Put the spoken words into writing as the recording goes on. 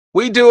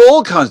We do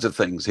all kinds of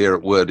things here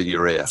at Word in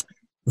Your Ear.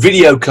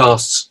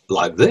 Videocasts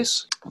like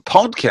this.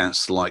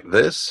 Podcasts like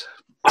this.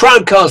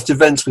 Crowdcast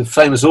events with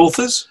famous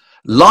authors.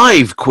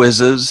 Live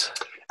quizzes.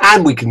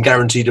 And we can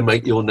guarantee to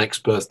make your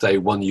next birthday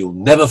one you'll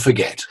never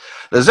forget.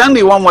 There's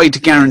only one way to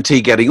guarantee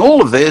getting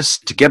all of this,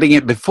 to getting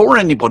it before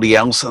anybody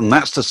else, and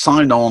that's to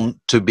sign on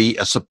to be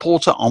a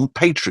supporter on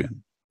Patreon.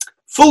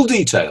 Full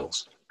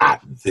details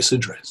at this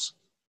address.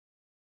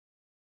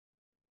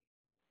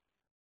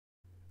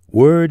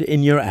 Word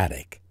in Your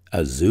Attic,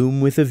 a Zoom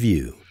with a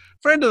view.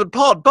 Friend of the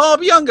pod,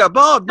 Barb Jungr.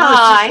 Barb, nice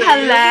Hi, to see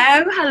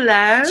you.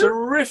 hello.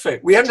 Terrific.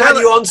 We haven't had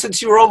you on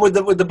since you were on with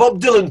the Bob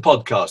Dylan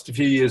podcast a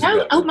few years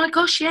ago. Oh my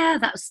gosh, yeah,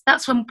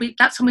 that's when we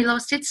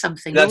last did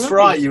something. That's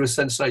right. You were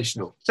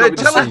sensational. So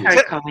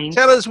Lovely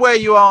tell us where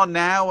you are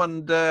now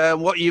and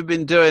what you've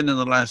been doing in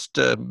the last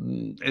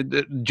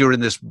during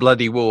this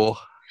bloody war.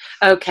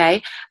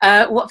 Okay,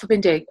 what have I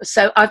been doing?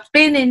 So I've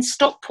been in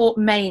Stockport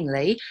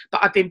mainly,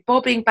 but I've been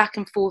bobbing back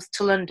and forth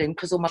to London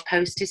because all my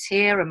post is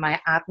here and my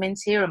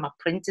admin's here and my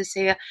printer's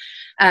here.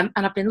 And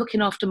I've been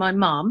looking after my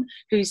mum,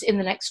 who's in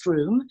the next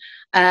room.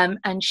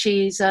 And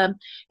she's,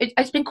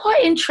 it's been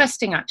quite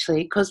interesting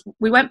actually, because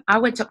I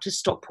went up to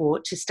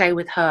Stockport to stay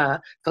with her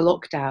for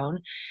lockdown,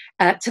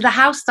 to the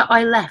house that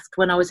I left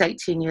when I was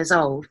 18 years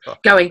old,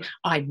 going,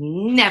 I'm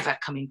never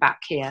coming back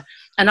here.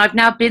 And I've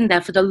now been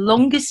there for the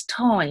longest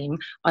time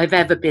I've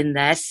ever been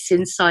there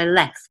since I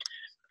left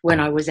when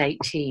I was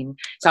 18.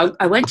 So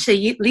I went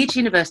to Leeds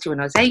University when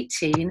I was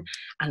 18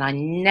 and I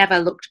never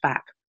looked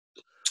back.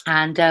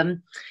 And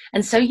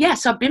so,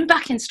 yes, I've been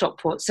back in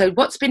Stockport. So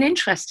what's been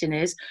interesting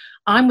is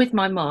I'm with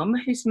my mum,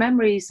 whose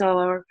memories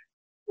are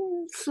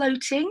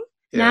floating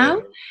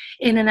now,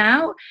 in and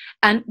out.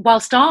 And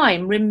whilst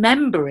I'm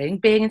remembering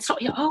being in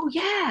Stockport, oh,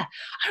 yeah,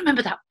 I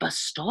remember that bus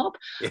stop.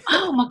 Yeah.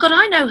 Oh, my God,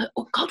 I know.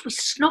 Oh, God, we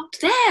snogged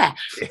there.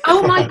 Yeah.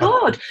 Oh, my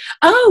God.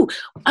 Oh,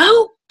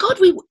 God,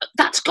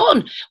 that's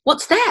gone.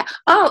 What's there?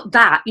 Oh,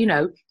 that, you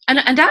know.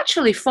 And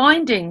actually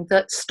finding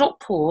that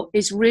Stockport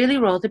is really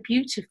rather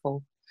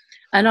beautiful.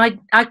 And I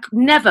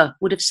never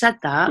would have said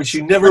that. Which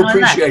you never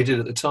appreciated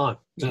at the time.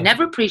 Yeah.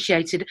 Never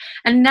appreciated.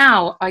 And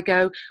now I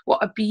go,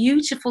 what a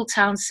beautiful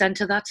town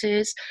centre that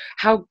is,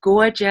 how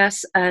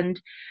gorgeous and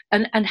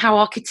how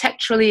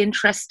architecturally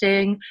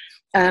interesting.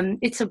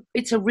 It's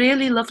a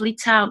really lovely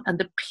town. And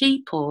the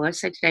people, I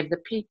say to Dave, the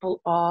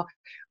people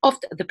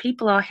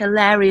are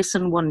hilarious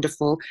and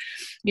wonderful.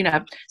 You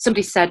know,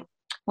 somebody said,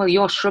 well,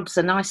 your shrubs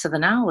are nicer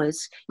than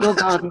ours. Your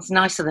garden's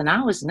nicer than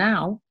ours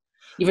now.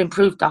 You've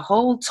improved the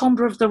whole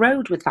timbre of the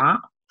road with that.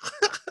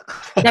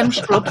 Them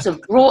shrubs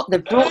have brought the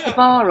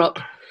bar up,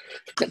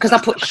 because I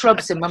put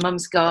shrubs in my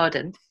mum's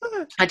garden.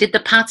 I did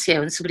the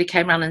patio and somebody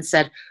came around and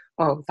said,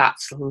 oh,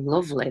 that's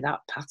lovely, that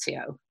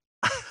patio.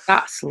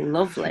 That's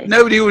lovely.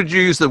 Nobody would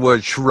use the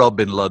word shrub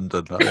in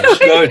London.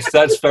 No,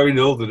 that's very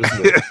northern,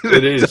 isn't it?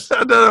 It is.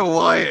 I don't know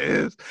why it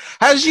is.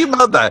 Has your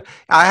mother,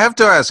 I have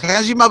to ask,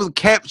 has your mother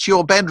kept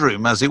your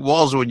bedroom as it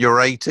was when you were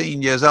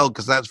 18 years old?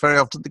 Because that's very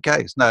often the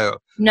case. No,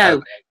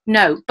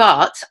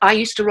 but I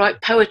used to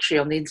write poetry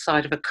on the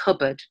inside of a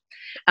cupboard.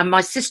 And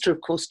my sister, of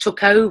course,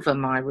 took over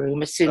my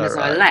room as soon as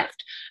I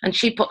left. And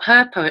she put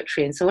her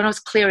poetry in. So when I was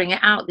clearing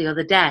it out the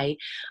other day,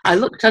 I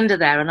looked under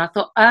there and I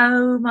thought,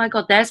 oh, my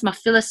God, there's my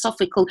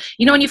philosophical...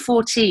 You know, when you're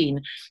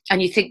 14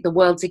 and you think the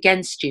world's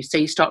against you, so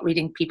you start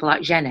reading people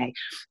like Genet,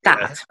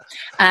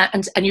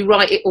 and you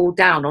write it all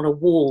down on a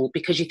wall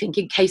because you think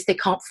in case they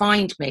can't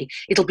find me,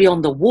 it'll be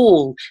on the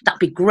wall. That'd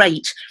be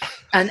great.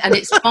 And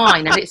it's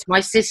fine. And it's my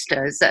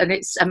sister's.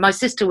 And my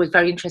sister was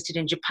very interested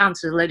in Japan,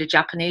 so there's a load of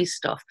Japanese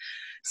stuff.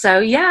 So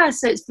yeah,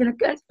 so it's been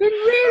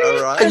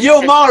really. Right. And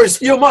your ma's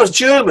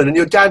German, and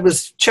your dad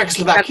was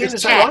Czechoslovakian.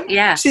 Is that right?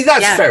 Yeah. See,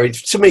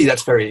 to me,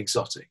 that's very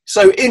exotic.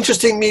 So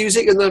interesting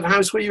music in the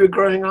house where you were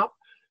growing up.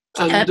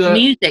 And,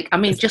 music. I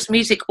mean, just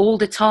music all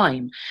the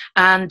time.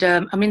 And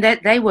I mean,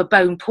 they were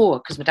bone poor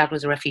because my dad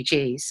was a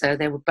refugee, so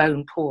they were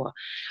bone poor.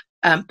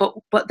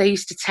 But they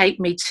used to take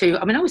me to,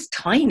 I mean, I was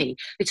tiny.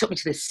 They took me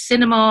to the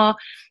cinema.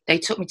 They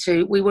took me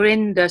to, we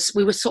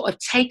were sort of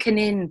taken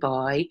in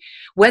by,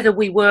 whether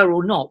we were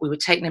or not, we were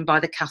taken in by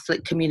the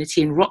Catholic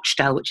community in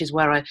Rochdale, which is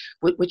where I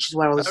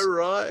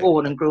was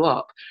born and grew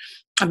up.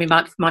 I mean,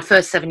 my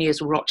first 7 years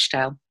were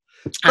Rochdale.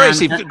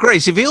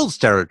 Gracie Fields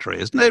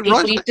territory, isn't it?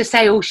 People used to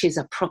say, oh, she's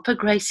a proper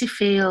Gracie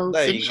Fields.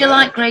 Didn't you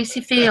like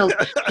Gracie Fields?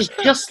 She's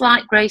just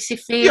like Gracie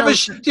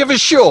Fields. Do you have a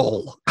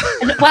shawl?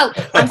 Well,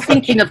 I'm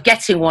thinking of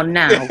getting one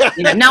now.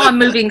 You know, now I'm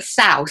moving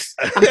south.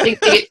 I'm thinking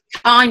it's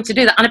time to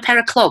do that. And a pair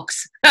of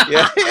clogs.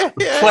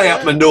 Play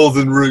up my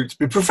northern roots.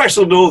 Be a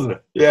professional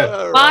northerner.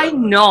 Yeah. Why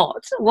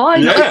not? Why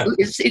not?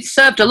 It's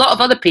served a lot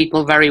of other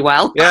people very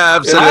well. Yeah,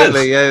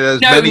 absolutely. Yeah,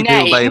 there's many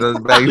people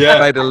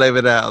made a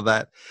living out of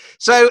that.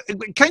 So,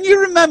 can you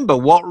remember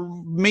what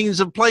means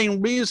of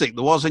playing music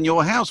there was in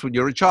your house when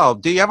you were a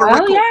child? Do you have a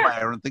record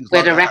player and things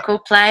like that? We had a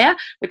record player.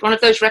 With one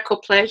of those record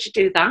players, you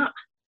do that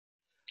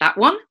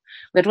one.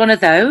 We had one of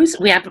those.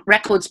 We had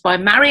records by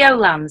Mario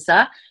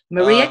Lanza,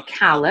 Maria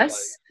Callas,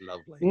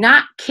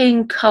 Nat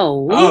King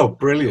Cole. Oh,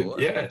 brilliant!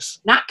 Yes,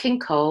 Nat King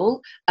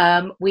Cole.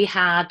 We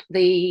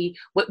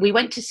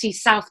went to see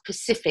South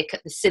Pacific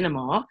at the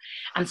cinema,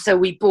 and so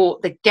we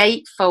bought the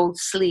gatefold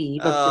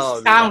sleeve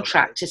of the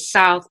soundtrack to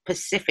South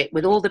Pacific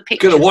with all the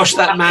pictures. Gonna wash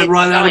that man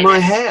right out of my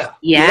hair.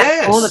 Yeah,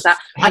 yes. All of that.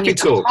 Happy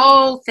talk. The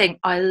whole thing.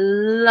 I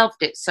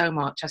loved it so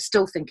much. I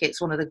still think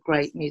it's one of the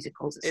great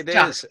musicals. It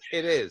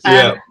is.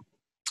 Yeah.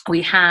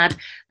 We had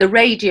the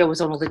radio was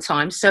on all the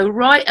time. So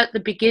right at the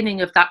beginning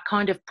of that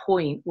kind of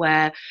point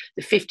where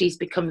the 50s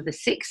become the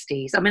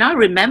 60s. I mean, I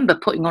remember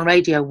putting on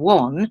Radio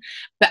 1,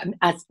 but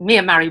as me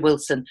and Mary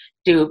Wilson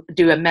do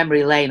a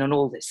memory lane on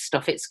all this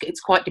stuff. It's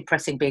quite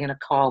depressing being in a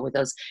car with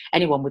us.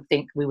 Anyone would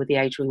think we were the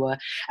age we were.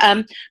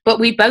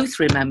 But we both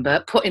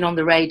remember putting on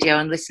the radio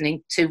and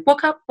listening to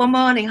Woke Up One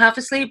Morning Half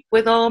Asleep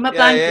with all my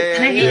blankets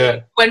in a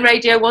heap when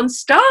Radio 1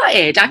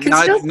 started. I can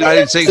still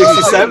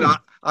 1967.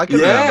 I can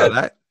remember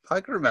that. I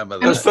can remember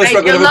that. That was the first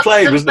record I ever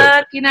played, wasn't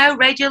it? You know,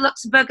 Radio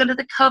Luxembourg under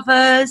the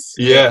covers.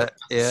 Yeah.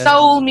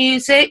 Soul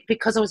music,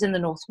 because I was in the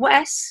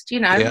Northwest, you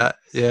know.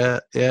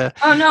 Yeah.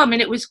 Oh, no, I mean,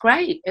 it was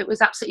great. It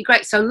was absolutely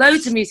great. So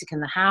loads of music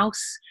in the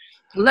house,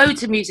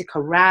 loads of music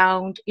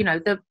around, you know,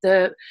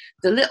 the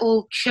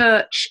little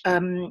church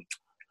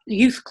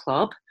youth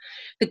club.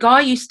 The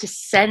guy used to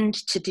send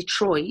to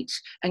Detroit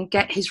and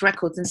get his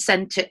records and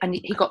send to, and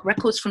he got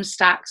records from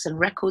Stax and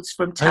records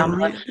from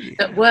Tampa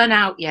that weren't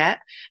out yet.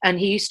 And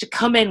he used to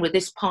come in with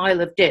this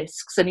pile of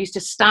discs and he used to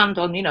stand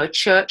on, you know, a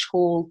church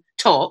hall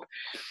top,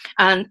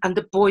 and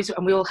the boys,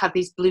 and we all had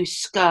these blue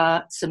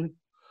skirts and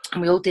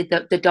we all did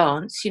the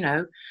dance, you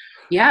know.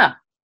 Yeah.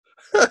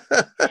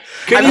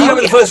 Can you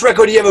remember the first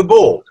record you ever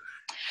bought?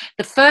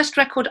 The first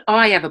record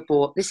I ever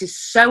bought, this is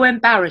so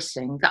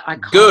embarrassing that I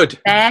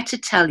can't bear to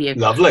tell you.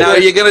 Lovely. No,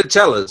 you're going to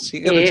tell us.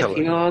 You're going to tell us.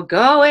 If you're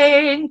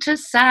going to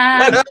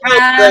San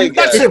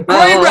That's a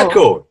great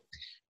record.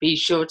 Be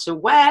sure to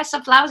wear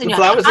some flowers in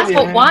your hair. I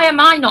thought, why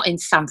am I not in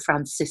San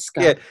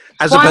Francisco? Yeah,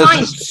 as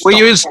opposed to, were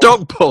you in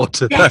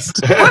Stockport? Yes,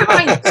 why am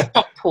I in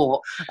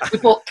Stockport? We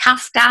bought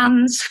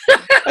caftans.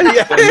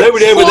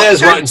 Nobody over there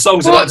is writing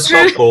songs about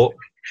Stockport.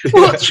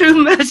 Walk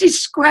through Mersey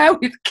Square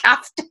with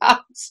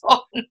caftans on.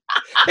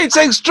 It's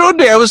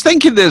extraordinary. I was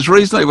thinking this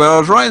recently when I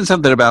was writing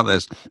something about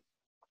this.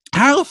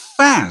 How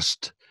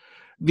fast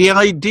the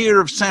idea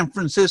of San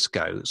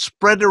Francisco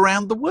spread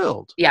around the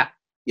world. Yeah.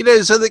 You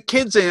know, so the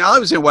kids I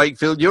was in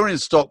Wakefield, you're in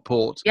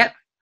Stockport. Yep.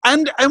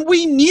 And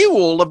we knew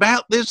all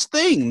about this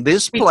thing,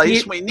 this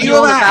place. We knew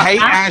about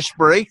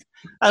Haight-Ashbury,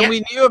 and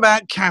we knew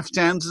about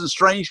caftans and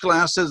strange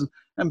glasses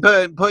and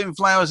putting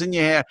flowers in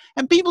your hair.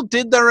 And people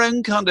did their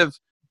own kind of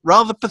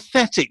rather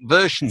pathetic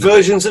versions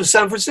of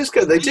San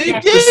Francisco. They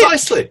did,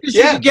 precisely.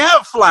 You could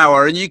get a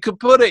flower and you could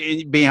put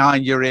it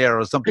behind your ear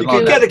or something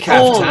like that. You could get a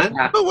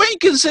caftan. But when you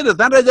consider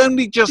that had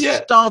only just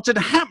started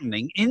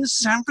happening in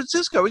San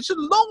Francisco, it's a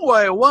long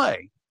way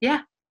away.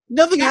 Yeah.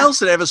 Nothing else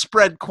had ever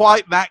spread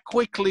quite that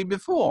quickly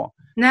before.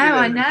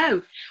 No, you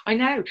know. I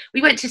know.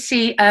 We went to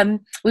see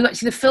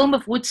the film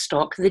of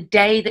Woodstock the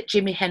day that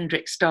Jimi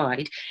Hendrix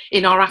died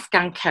in our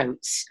Afghan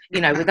coats.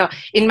 You know,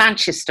 in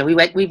Manchester. We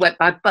went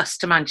by bus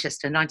to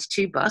Manchester,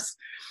 92 bus,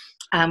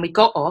 and we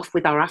got off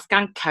with our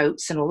Afghan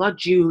coats and all our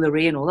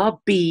jewellery and all our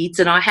beads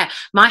and our hair.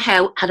 My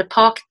hair had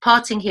a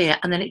parting here,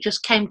 and then it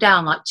just came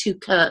down like two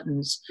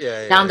curtains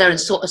down there and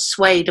sort of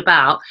swayed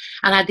about.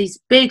 And I had these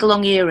big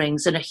long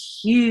earrings and a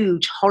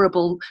huge,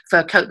 horrible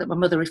fur coat that my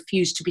mother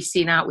refused to be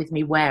seen out with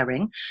me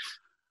wearing.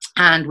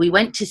 And we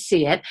went to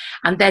see it.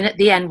 And then at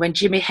the end, when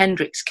Jimi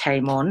Hendrix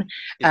came on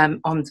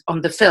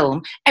the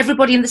film,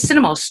 everybody in the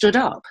cinema stood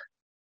up.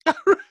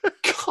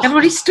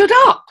 Everybody stood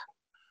up.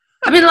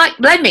 I mean, like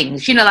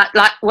lemmings, you know,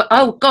 like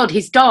oh God,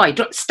 he's died.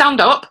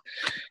 Stand up,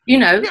 you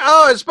know.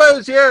 Oh, I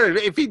suppose,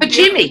 If he, for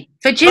Jimmy.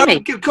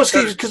 Of course,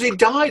 because he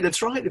died.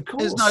 That's right. Of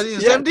course.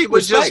 1970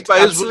 was just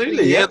absolutely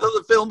the year that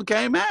the film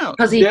came out.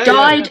 Because he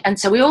died, and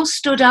so we all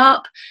stood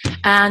up,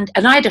 and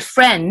I had a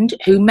friend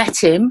who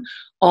met him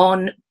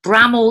on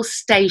Bramall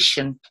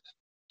Station,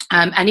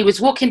 and he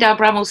was walking down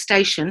Bramall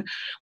Station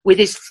with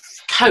his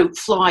coat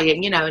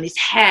flying, you know, and his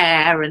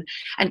hair and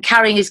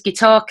carrying his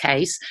guitar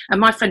case.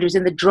 And my friend was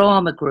in the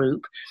drama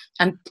group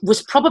and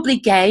was probably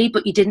gay,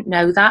 but you didn't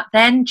know that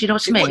then. Do you know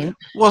what I mean? It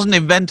wasn't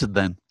invented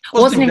then.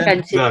 Wasn't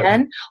invented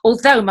then.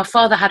 Although my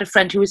father had a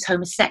friend who was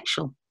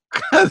homosexual.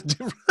 Oh,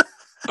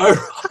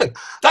 right.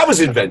 That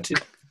was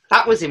invented.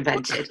 That was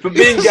invented. But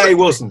being gay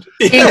wasn't.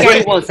 Being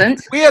gay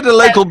wasn't. We had a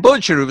local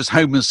butcher who was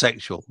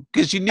homosexual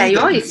because you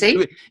knew you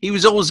see. He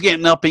was always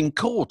getting up in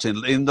court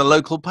in the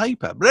local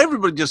paper. But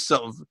everybody just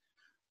sort of...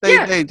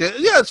 They did.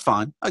 Yeah, it's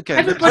fine.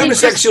 Okay.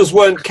 Homosexuals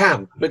weren't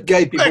camp, but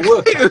gay people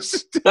were.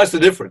 That's the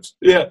difference.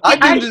 Yeah.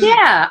 I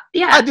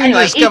didn't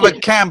discover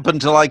camp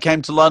until I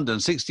came to London,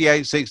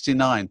 68,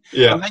 69.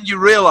 Yeah. And then you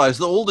realise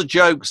that all the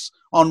jokes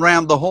on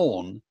Round the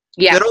Horne,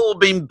 they'd all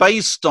been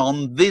based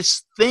on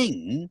this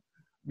thing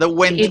that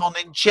went on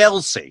in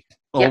Chelsea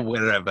or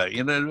wherever.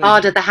 You know what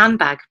I mean? Varda the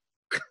handbag.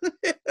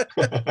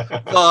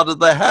 Varda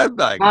the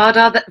handbag.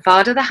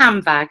 Varda the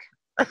handbag.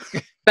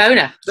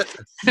 Boner.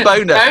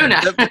 Boner.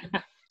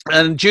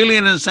 And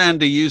Julian and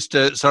Sandy used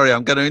to. Sorry,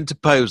 I'm going to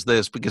interpose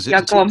this because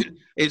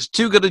it's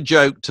too good a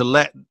joke to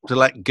let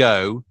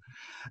go.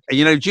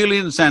 You know,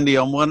 Julian and Sandy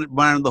on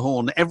Round the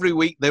Horne. Every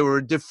week they were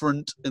a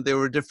different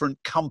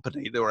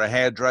company. They were a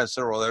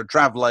hairdresser or they're a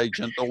travel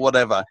agent or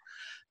whatever.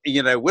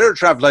 You know, we're a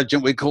travel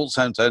agent. We call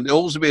so-and-so, and it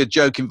always be a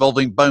joke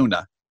involving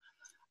boner.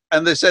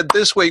 And they said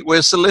this week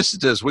we're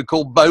solicitors. We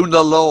call boner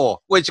law,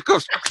 which of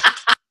course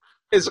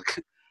is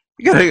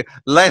a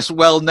less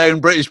well-known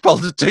British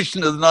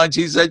politician of the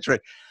 19th century.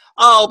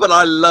 Oh, but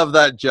I love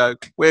that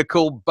joke. We're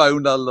called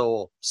boner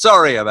law.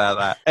 Sorry about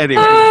that.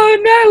 Anyway.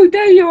 Oh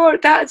no, you're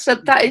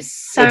that is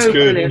so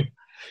brilliant.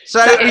 So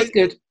that is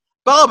good.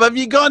 Barb, have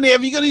you got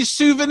any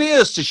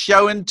souvenirs to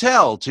show and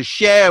tell, to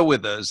share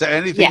with us?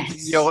 Anything?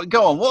 Yes.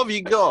 Go on. What have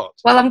you got?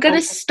 Well, I'm going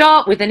to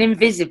start with an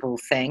invisible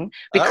thing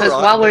because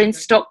while we're in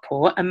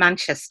Stockport and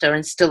Manchester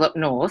and still up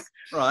north,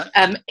 right?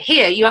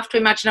 Here you have to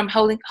imagine I'm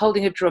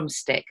holding a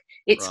drumstick.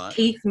 It's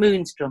Keith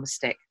Moon's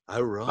drumstick.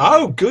 Oh, right.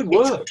 Oh, good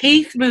work. It's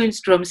Keith Moon's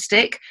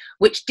drumstick,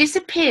 which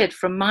disappeared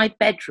from my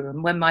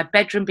bedroom when my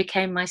bedroom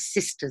became my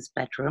sister's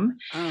bedroom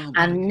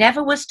and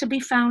never was to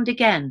be found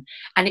again.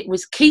 And it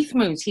was Keith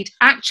Moon's. He'd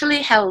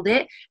actually held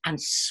it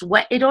and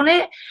sweated on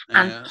it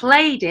and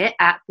played it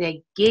at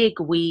the gig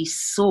we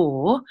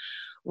saw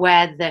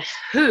where the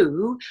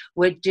Who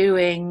were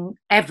doing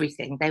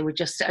everything. They were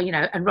just,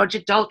 and Roger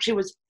Daltrey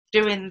was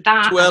doing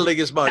that. Twirling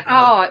his mic.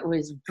 Oh, it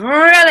was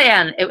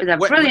brilliant. It was a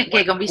brilliant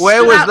gig. And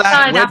where was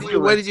that?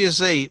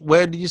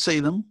 Where did you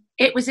see them?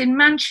 It was in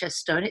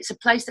Manchester, and it's a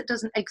place that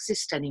doesn't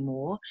exist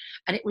anymore.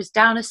 And it was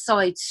down a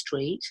side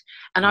street.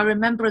 And I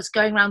remember us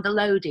going around the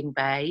loading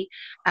bay,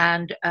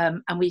 and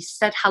we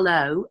said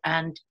hello,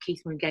 and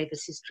Keith Moon gave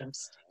us his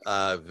drumstick.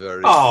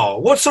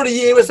 What sort of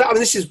year was that? I mean,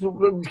 this is.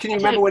 Can you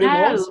remember when it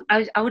was?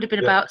 I would have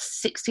been about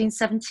 16,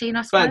 17,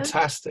 I suppose.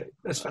 Fantastic.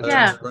 That's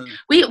fantastic. Yeah,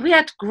 we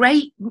had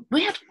great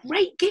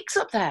gigs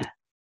up there.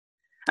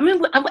 I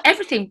mean,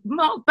 everything.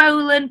 Mark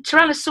Bolan,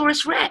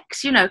 Tyrannosaurus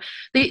Rex. You know,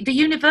 the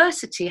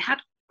university had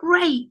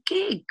great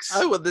gigs.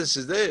 Oh, well, this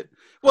is it.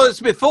 Well,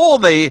 it's before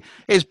the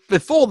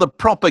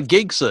proper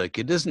gig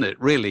circuit, isn't it,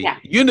 really? Yeah.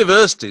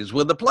 Universities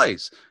were the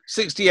place.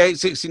 68,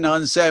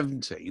 69,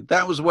 70.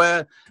 That was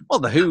where,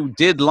 the Who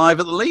did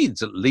live at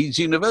Leeds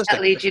University.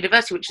 At Leeds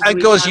University, which is and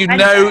of course, you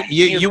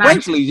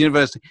went to Leeds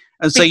University.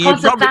 And so you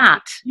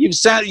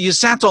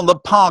sat on the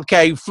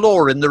parquet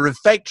floor in the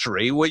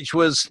refectory, which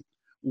was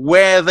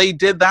where they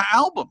did that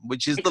album,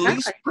 which is the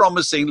least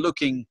promising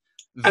looking.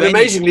 And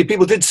amazingly,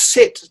 people did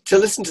sit to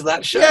listen to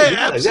that show.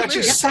 Yeah, they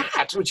actually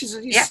sat, which is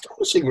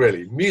astonishing,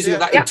 really. Music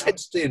of that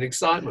intensity and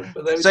excitement.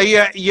 But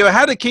you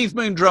had a Keith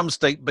Moon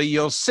drumstick, but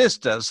your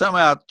sister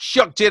somehow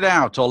chucked it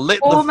out or lit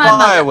the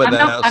fire with it.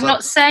 I'm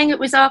not saying it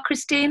was our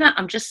Christina.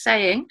 I'm just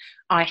saying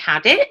I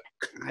had it.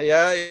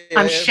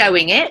 I'm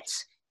showing it.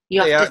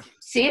 You have to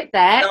see it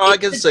there. No, I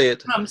can see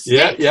it.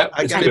 Drumstick.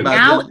 I can imagine.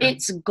 Now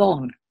it's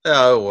gone.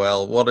 Oh,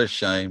 well, what a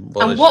shame.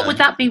 What would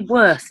that be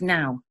worth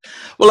now?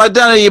 Well, I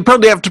don't know. You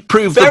probably have to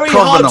prove the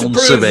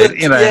provenance of it.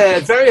 Yeah,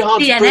 very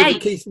hard to prove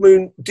Keith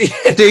Moon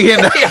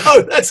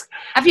DNA.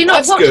 Have you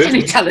not watched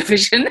any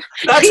television?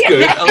 That's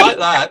good. I like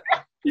that.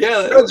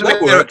 Yeah, that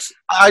works.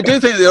 I do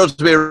think there ought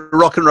to be a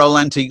Rock and Roll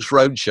Antiques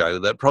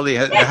Roadshow that probably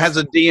has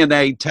a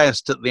DNA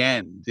test at the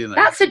end. You know,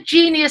 that's a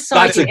genius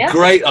idea. That's a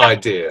great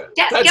idea.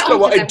 That's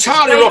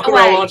entirely rock and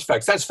roll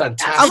artifacts. That's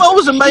fantastic. I'm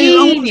always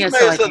amazed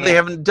that they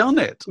haven't done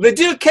it. They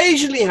do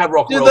occasionally have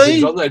rock and roll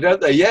things on there, don't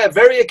they? Yeah,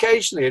 very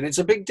occasionally, and it's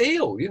a big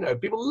deal. You know,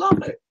 people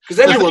love it because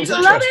everyone's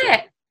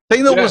interested. The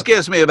thing that always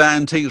gets me about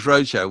Antiques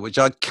Roadshow, which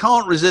I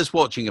can't resist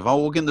watching, if I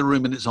walk in the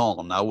room and it's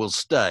on, I will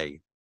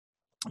stay.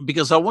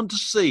 Because I want to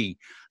see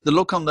the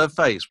look on their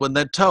face when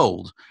they're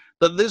told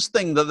that this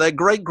thing that their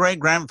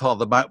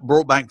great-great-grandfather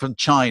brought back from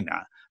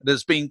China,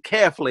 that's been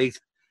carefully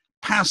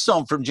passed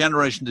on from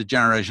generation to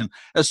generation,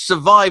 has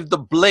survived the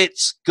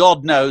Blitz,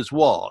 God knows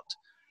what,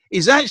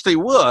 is actually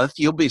worth,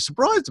 you'll be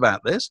surprised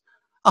about this,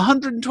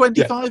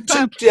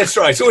 £125. That's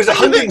right. It's always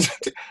 100.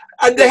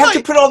 And they have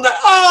to put on that.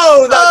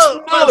 Oh, that's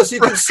marvelous. You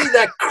can see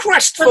their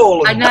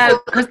crestfallen. I know,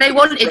 because they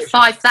wanted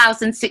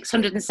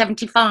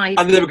 5,675.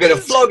 And they were going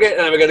to flog it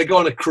and they were going to go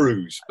on a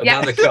cruise. But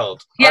now they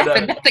can't. Now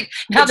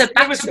they're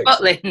back to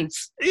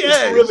Butlins.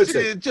 Yeah,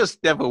 it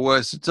just never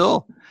works at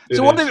all.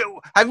 So what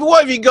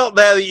have you got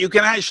there that you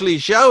can actually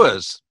show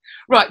us?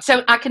 Right,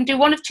 so I can do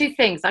one of two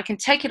things. I can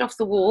take it off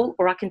the wall,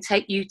 or I can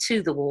take you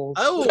to the wall.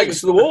 Oh, take us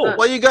to the wall.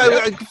 Well, you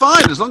go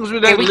fine, as long as we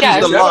don't lose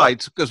the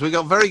light, because we've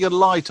got very good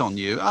light on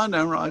you. Oh,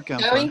 no, right, okay.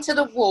 Going to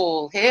the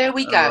wall. Here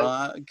we go.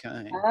 Right,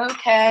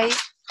 Okay.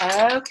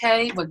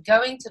 We're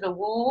going to the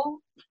wall.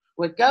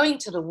 We're going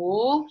into the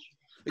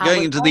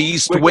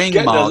East Wing,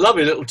 Mark. Mark. A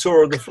lovely little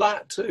tour of the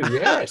flat, too,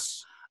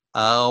 yes.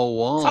 Oh,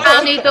 wow.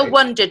 Fanny the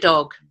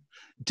Wonderdog.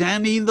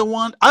 Danny the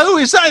one. Oh,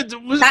 is that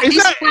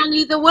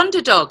Fanny the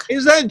Wonderdog?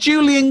 Is that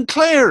Julian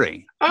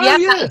Clary? Oh, yeah,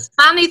 that is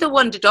Fanny the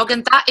Wonderdog,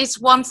 and that is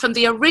one from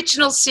the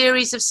original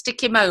series of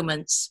Sticky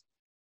Moments.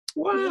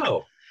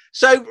 Wow.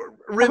 So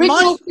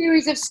original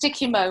series of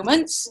sticky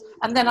moments,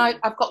 and then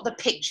I've got the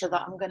picture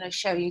that I'm going to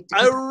show you.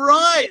 Oh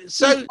right,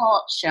 so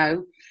art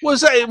show.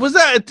 Was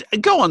that?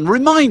 Go on,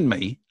 remind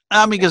me.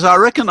 Because I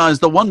recognise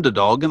the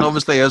Wonderdog and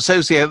obviously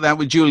associate that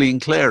with Julian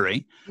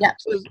Clary. Yeah.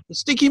 So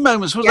Sticky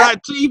Moments, was that a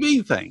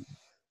TV thing?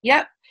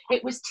 Yep,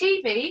 it was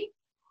TV,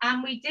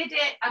 and we did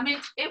it. I mean,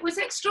 it was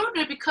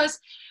extraordinary because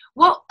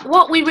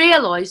what we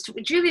realised,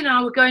 Julian and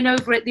I were going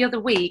over it the other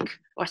week,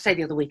 or I say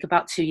the other week,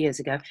 about 2 years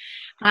ago,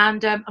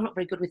 and I'm not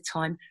very good with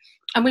time.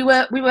 And we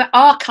were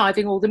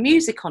archiving all the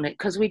music on it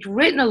because we'd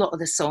written a lot of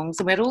the songs,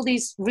 and we had all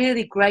these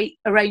really great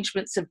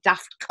arrangements of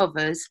daft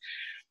covers.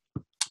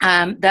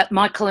 That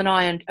Michael and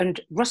I and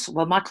Russell,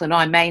 well, Michael and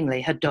I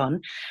mainly had done,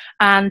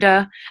 and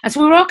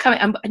so we were all coming.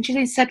 And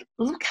Julian said,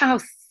 "Look how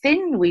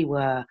thin we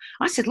were."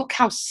 I said, "Look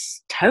how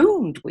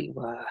stoned we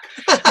were."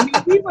 I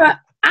mean, we were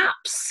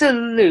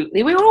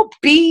absolutely. We were all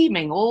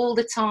beaming all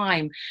the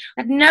time.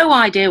 I had no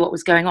idea what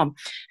was going on.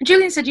 And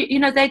Julian said, "You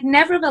know, they'd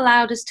never have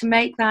allowed us to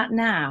make that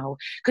now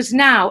because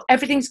now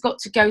everything's got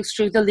to go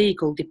through the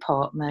legal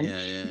department.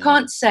 You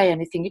can't say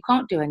anything. You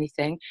can't do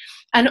anything."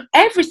 And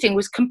everything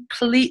was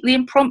completely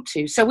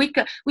impromptu. So we'd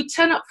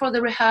turn up for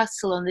the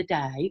rehearsal on the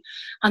day,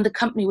 and the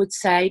company would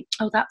say,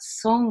 "Oh, that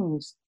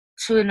song's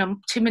 2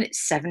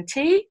 minutes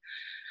 70.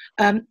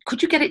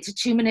 Could you get it to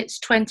 2 minutes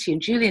 20?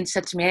 And Julian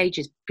said to me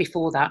ages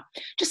before that,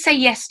 "Just say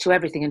yes to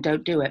everything and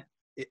don't do it."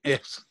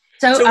 Yes.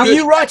 So were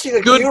you writing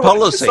a good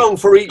policy song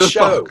for each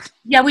show?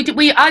 Yeah, we did.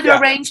 We either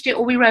arranged it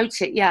or we wrote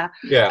it. Yeah.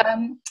 Yeah.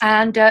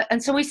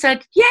 And so we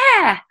said,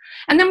 "Yeah,"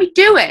 and then we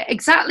do it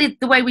exactly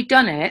the way we'd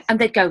done it, and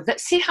they'd go,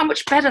 "Let's see how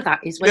much better that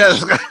is."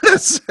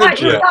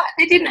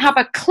 They didn't have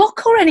a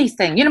clock or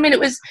anything. You know what I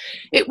mean?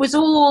 It was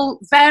all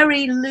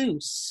very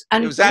loose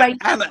and it was great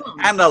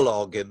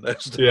analog in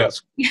those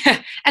days.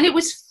 Yeah, and it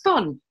was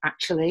fun.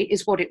 Actually,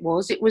 is what it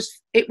was. It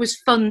was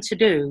fun to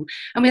do,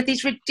 and we had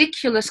these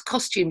ridiculous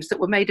costumes that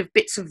were made of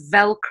bits of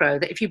Velcro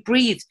that if you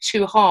breathed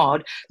too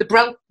hard, the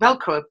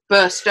Velcro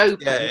burst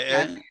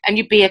open, and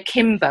you'd be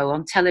akimbo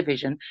on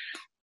television.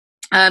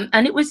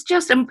 And it was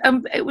just,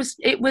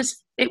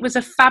 it was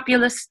a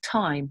fabulous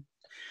time.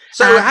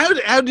 So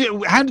how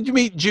did you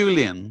meet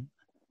Julian?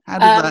 How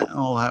did that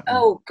all happen?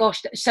 Oh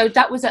gosh, so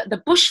that was at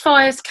the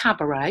Bushfires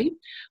Cabaret,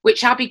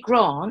 which Abby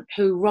Grant,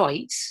 who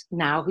writes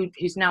now,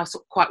 who's now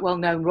sort of quite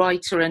well-known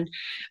writer and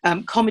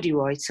comedy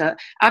writer,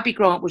 Abby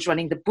Grant was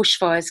running the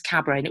Bushfires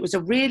Cabaret, and it was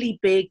a really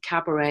big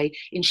cabaret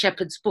in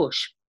Shepherd's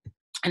Bush.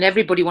 And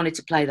everybody wanted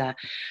to play there.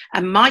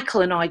 And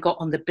Michael and I got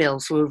on the bill,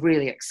 so we were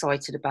really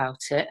excited about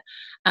it.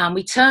 And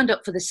we turned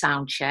up for the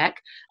sound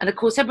check. And of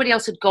course, everybody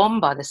else had gone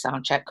by the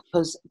sound check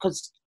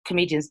because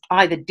comedians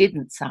either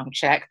didn't sound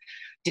check,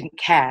 didn't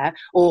care,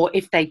 or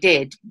if they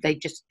did, they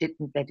just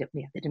didn't. They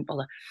didn't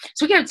bother.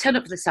 So we turned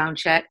up for the sound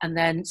check and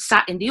then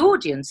sat in the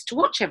audience to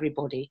watch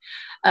everybody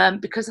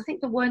because I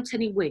think there weren't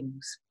any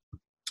wings.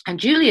 And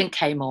Julian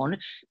came on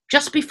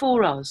just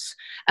before us,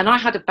 and I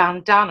had a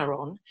bandana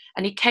on,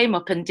 and he came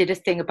up and did a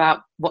thing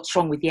about what's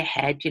wrong with your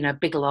head, you know,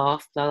 big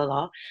laugh, blah,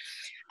 blah,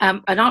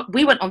 blah.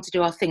 We went on to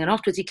do our thing, and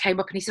afterwards he came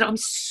up and he said, "I'm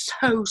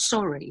so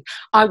sorry.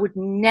 I would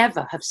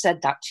never have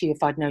said that to you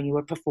if I'd known you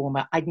were a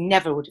performer. I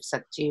never would have said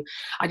it to you.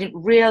 I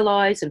didn't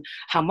realise, and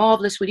how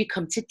marvellous, will you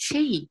come to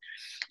tea?"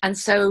 And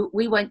so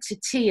we went to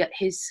tea at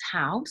his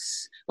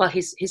house, well,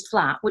 his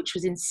flat, which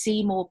was in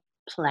Seymour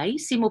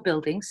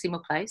Building,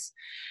 Seymour Place.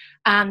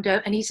 And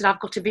he said, "I've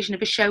got a vision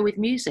of a show with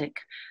music."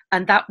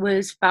 And that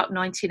was about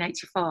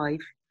 1985.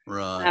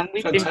 Right. And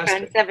we've been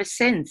friends ever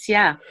since,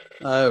 yeah.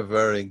 Oh,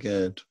 very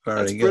good.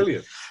 Very good.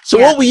 Brilliant. So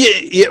what were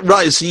you,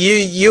 right, so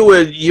you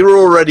were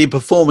already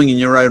performing in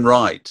your own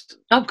right.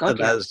 Oh, God,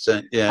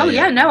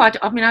 yeah. No, I'd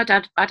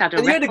had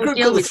a record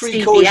deal with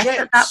Three CBS Courgettes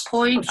at that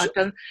point. I'd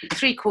done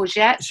Three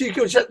Courgettes.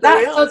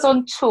 That was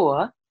on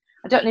tour.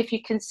 I don't know if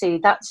you can see.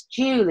 That's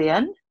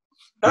Julian.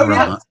 Oh,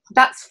 right.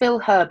 That's Phil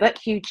Herbert,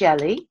 Hugh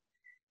Jelly.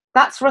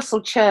 That's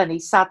Russell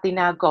Cherney, sadly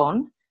now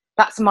gone.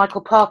 That's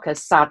Michael Parker,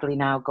 sadly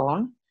now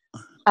gone.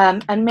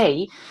 And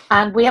me.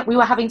 And we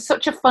were having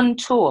such a fun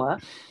tour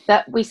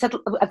that we said,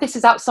 this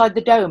is outside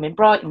the Dome in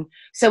Brighton.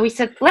 So we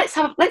said, let's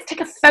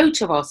take a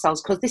photo of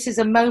ourselves, because this is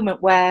a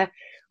moment where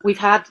we've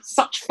had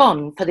such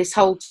fun for this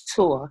whole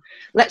tour.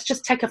 Let's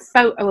just take a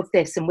photo of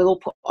this, and we'll all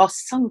put our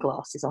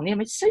sunglasses on. I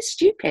mean, it's so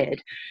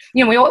stupid.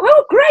 You know, we all,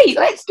 well, great,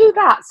 let's do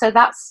that. So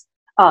that's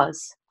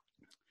us.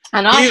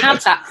 And I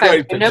had that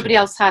photo. Nobody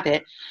else had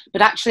it,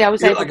 but actually, I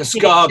was able to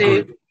give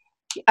it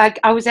to.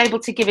 I was able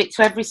to give it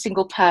to every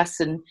single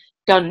person,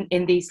 done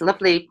in these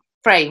lovely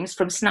frames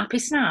from Snappy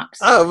Snaps.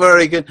 Oh,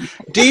 very good.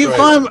 Do you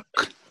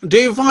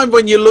find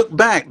when you look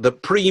back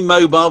that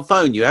pre-mobile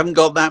phone, you haven't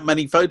got that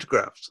many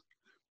photographs?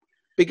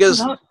 Because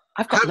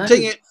I've got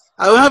loads.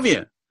 Oh, have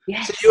you?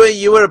 Yes. So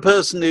you were a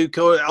person who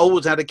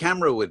always had a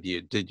camera with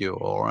you, did you?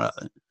 Or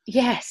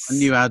yes. And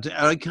you had,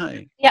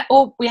 okay. Yeah,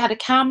 or we had a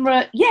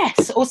camera.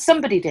 Yes, or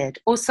somebody did.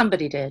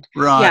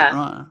 Right,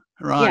 yeah.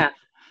 right.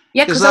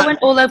 Yeah, because I went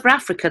all over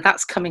Africa.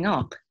 That's coming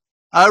up.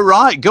 Oh,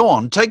 right. Go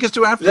on. Take us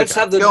to Africa. Let's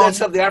have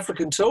the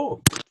African tour.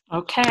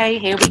 Okay,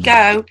 here we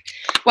go.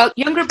 Well,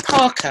 Jungr and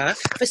Parker,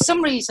 for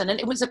some reason, and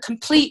it was a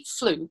complete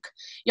fluke,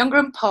 Jungr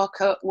and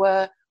Parker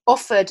were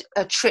offered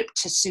a trip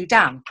to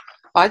Sudan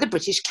by the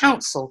British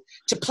Council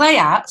to play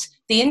at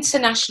the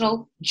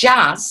International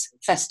Jazz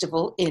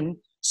Festival in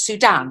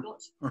Sudan,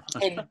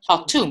 in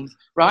Khartoum,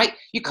 right?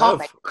 You can't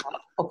make it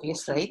up,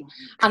 obviously.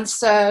 And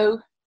so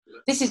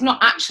this is not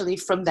actually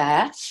from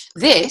there.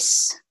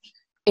 This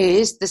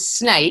is the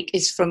snake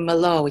is from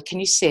Malawi. Can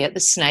you see it? The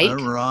snake.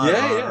 Oh,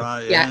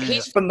 right, yeah,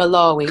 he's from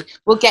Malawi.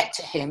 We'll get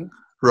to him.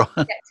 Right.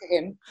 We'll get to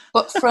him.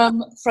 But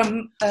from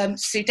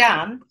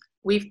Sudan,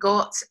 we've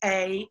got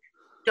a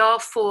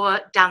Darfur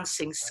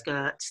dancing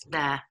skirt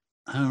there.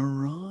 All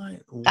right.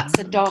 Wow. That's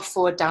a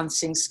Darfur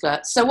dancing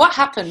skirt. So what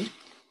happened?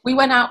 We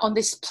went out on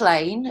this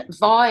plane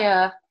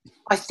via,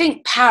 I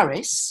think,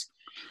 Paris,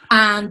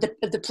 and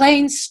the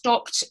plane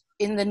stopped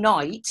in the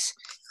night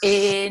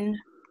in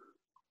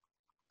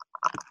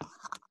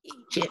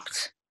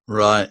Egypt.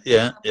 Right,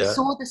 yeah. We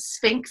saw the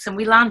Sphinx and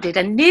we landed,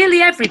 and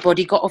nearly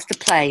everybody got off the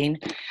plane,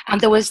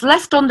 and there was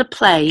left on the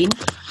plane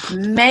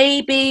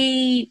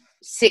maybe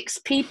 6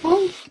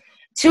 people,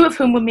 2 of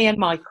whom were me and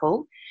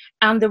Michael,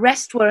 and the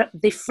rest were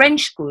the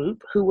French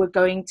group who were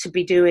going to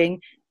be doing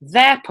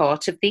their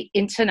part of the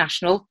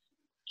International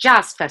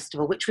Jazz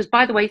Festival, which was,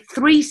 by the way,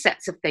 3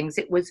 sets of things.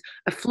 It was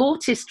a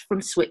flautist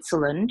from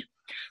Switzerland,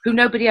 who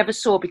nobody ever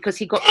saw because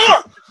he got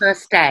sick the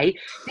first day,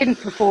 didn't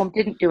perform,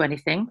 didn't do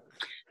anything.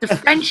 The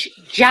French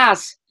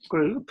jazz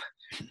group,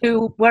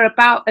 who were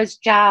about as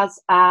jazz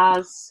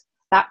as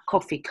that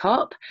coffee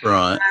cup.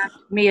 Right.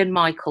 Me and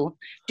Michael,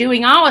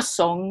 doing our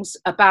songs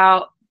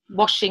about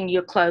washing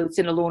your clothes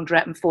in a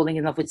launderette and falling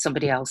in love with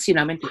somebody else. You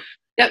know, I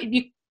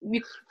mean,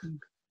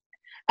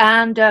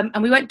 and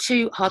we went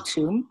to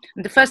Khartoum,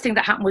 and the first thing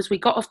that happened was we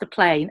got off the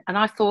plane, and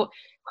I thought,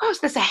 gosh,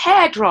 there's a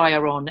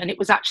hairdryer on, and it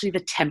was actually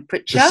the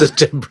temperature. It's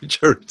the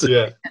temperature.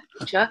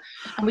 Yeah.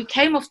 And we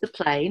came off the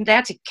plane. They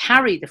had to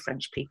carry the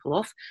French people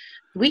off.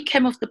 We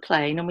came off the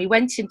plane and we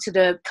went into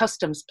the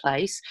customs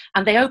place,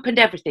 and they opened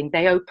everything.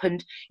 They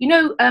opened,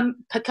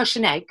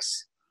 percussion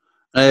eggs.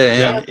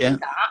 Yeah.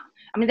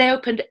 I mean, they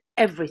opened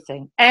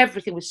everything.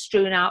 Everything was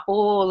strewn out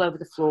all over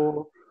the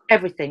floor,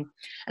 everything.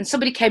 And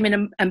somebody came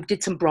in and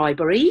did some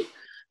bribery,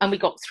 and we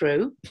got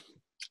through.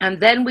 And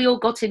then we all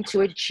got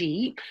into a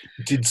Jeep.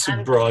 Did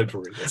some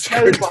bribery. That's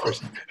good.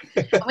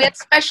 We had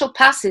special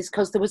passes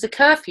because there was a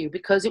curfew,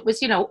 because it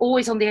was,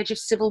 always on the edge of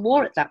civil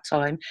war at that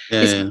time.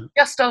 Yeah.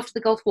 Just after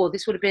the Gulf War.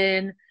 This would have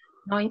been,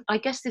 I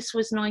guess this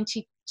was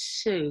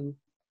 92.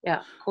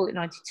 Yeah, call it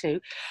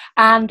 92.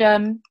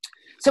 And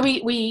so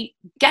we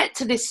get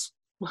to this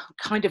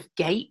kind of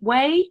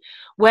gateway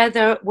where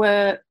there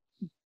were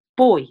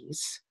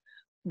boys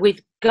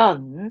with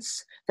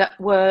guns that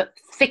were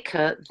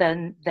thicker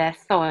than their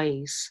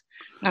thighs.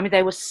 I mean,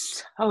 they were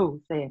so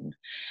thin,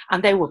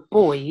 and they were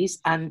boys,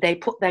 and they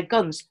put their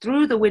guns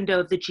through the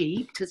window of the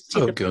Jeep to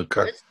see the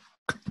papers,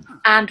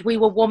 and we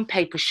were 1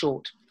 paper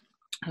short.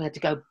 We had to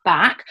go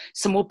back.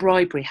 Some more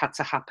bribery had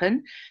to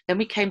happen. Then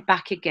we came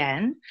back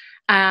again,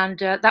 and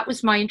that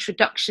was my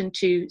introduction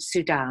to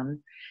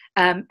Sudan.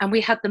 And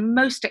we had the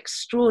most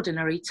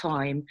extraordinary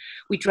time.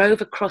 We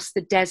drove across the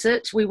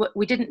desert.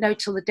 We didn't know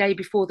till the day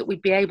before that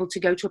we'd be able to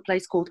go to a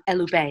place called El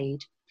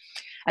Ubaid.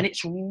 And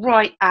it's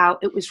right out.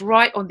 It was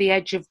right on the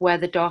edge of where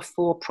the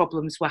Darfur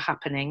problems were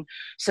happening.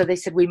 So they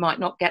said we might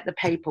not get the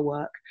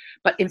paperwork.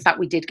 But in fact,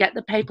 we did get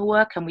the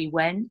paperwork, and we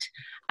went.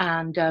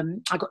 And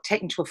I got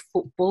taken to a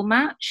football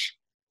match.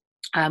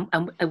 And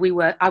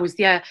I was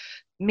there.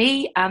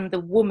 Me and the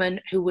woman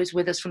who was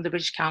with us from the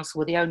British Council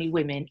were the only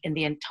women in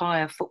the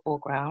entire football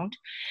ground.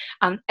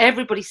 And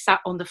everybody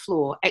sat on the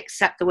floor,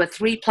 except there were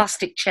 3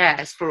 plastic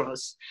chairs for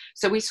us.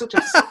 So we sort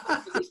of sat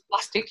on these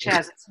plastic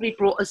chairs, and somebody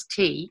brought us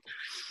tea.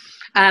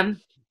 And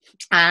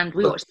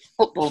we watched a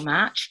football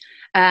match.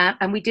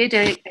 And we did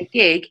a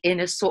gig in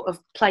a sort of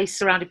place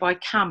surrounded by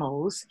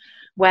camels,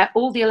 where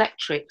all the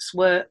electrics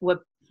were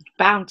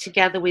bound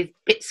together with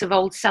bits of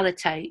old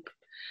sellotape.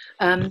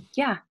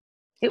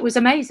 It was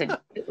amazing.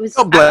 It was.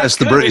 God bless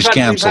the British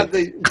Council. We've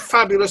had the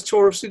fabulous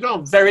tour of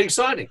Sudan. Very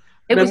exciting.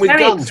 It was with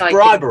very guns, exciting.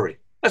 Bribery.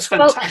 That's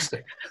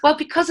fantastic. Well,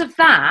 because of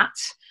that,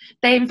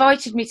 they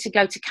invited me to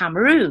go to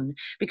Cameroon,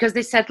 because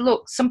they said,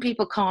 look, some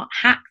people can't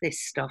hack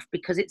this stuff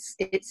because it's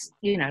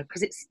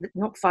because it's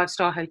not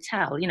 5-star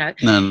hotel. No.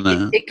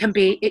 It can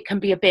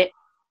be a bit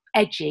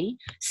edgy,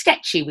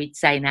 sketchy, we'd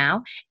say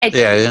now. Edgy.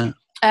 Yeah.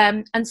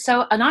 And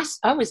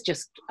I was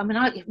just,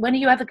 when are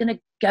you ever going to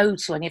go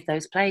to any of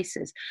those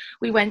places?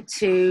 We went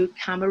to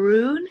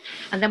Cameroon,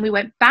 and then we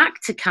went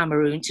back to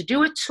Cameroon to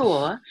do a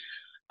tour.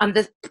 And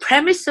the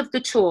premise of the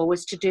tour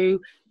was to do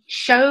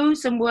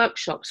shows and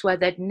workshops where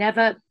there'd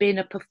never been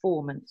a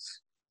performance.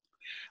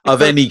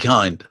 Of any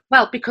kind?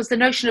 Well, because the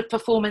notion of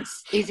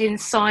performance is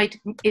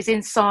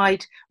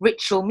inside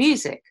ritual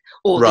music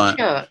or the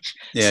church.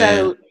 Yeah,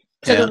 so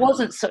So there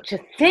wasn't such a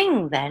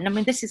thing then. I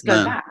mean, this is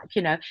go back,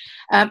 you know.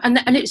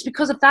 And it's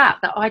because of that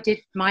I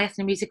did my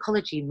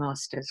ethnomusicology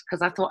masters,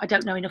 because I thought, I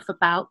don't know enough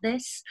about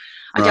this.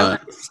 I don't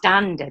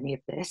understand any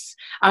of this.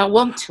 I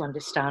want to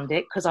understand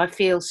it because I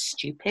feel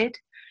stupid.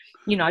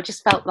 You know, I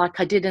just felt like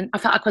I felt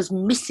like I was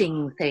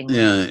missing things.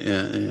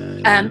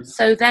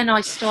 So then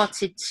I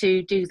started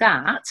to do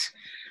that.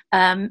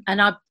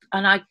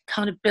 And I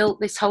kind of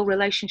built this whole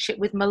relationship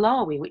with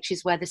Malawi, which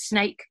is where the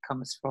snake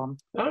comes from.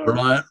 Oh.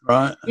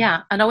 Right.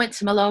 Yeah, and I went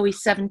to Malawi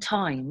 7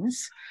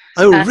 times.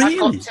 Oh, really? I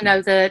got to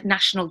know the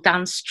national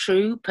dance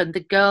troupe, and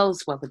the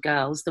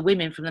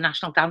women from the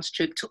national dance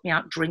troupe took me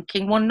out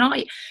drinking one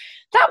night.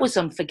 That was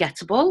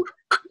unforgettable.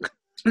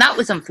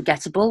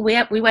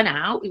 We went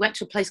out. We went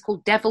to a place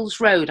called Devil's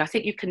Road. I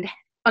think you can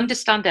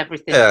understand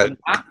everything from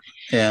that.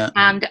 Yeah.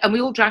 And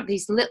we all drank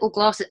these little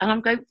glasses, and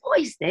I'm going, what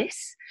is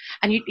this?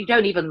 And you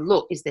don't even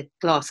look, is the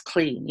glass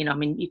clean? You know, I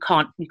mean, you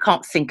can't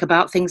think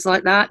about things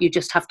like that. You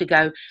just have to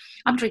go,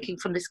 I'm drinking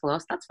from this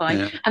glass, that's fine.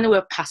 Yeah. And they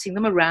were passing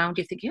them around.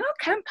 You're thinking,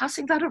 okay, I'm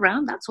passing that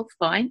around, that's all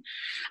fine.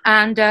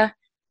 And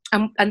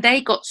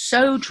they got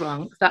so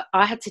drunk that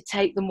I had to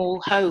take them all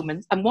home.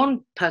 And one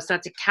person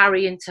had to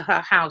carry into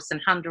her house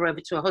and hand her over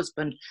to her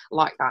husband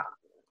like that,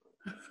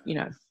 you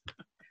know.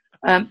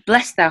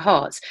 Bless their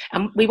hearts.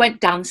 And we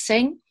went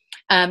dancing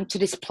to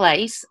this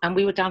place, and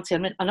we were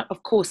dancing, and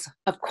of course,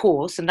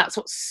 and that's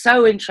what's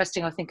so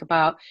interesting, I think,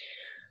 about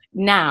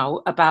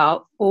now,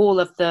 about all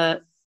of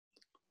the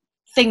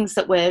things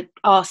that we're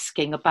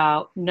asking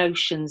about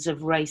notions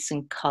of race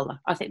and colour.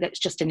 I think that's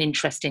just an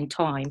interesting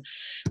time.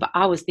 But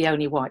I was the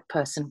only white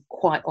person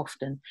quite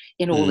often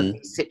in all of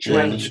these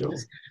situations. Yeah, sure.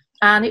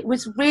 And it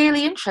was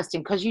really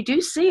interesting, because you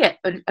do see it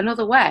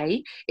another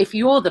way if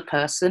you're the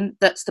person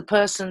that's the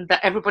person that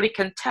everybody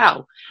can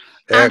tell.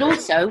 And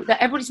also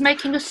that everybody's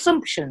making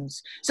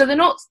assumptions. So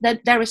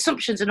their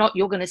assumptions are not,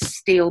 you're going to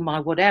steal my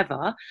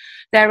whatever.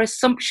 Their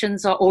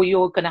assumptions are, or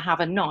you're going to have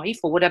a knife,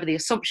 or whatever the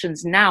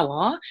assumptions now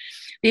are.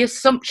 The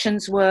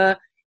assumptions were,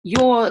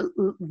 you're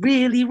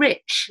really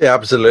rich. Yeah,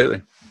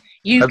 absolutely.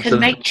 You can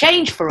make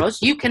change for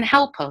us. You can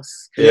help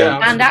us. Yeah,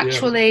 and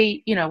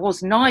actually, you know,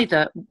 was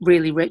neither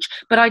really rich,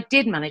 but I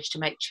did manage to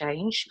make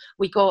change.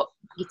 We got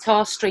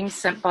guitar strings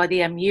sent by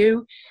the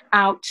MU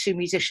out to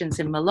musicians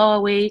in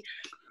Malawi,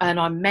 and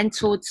I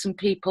mentored some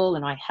people,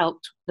 and I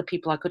helped the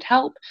people I could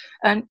help.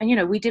 And you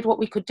know, we did what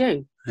we could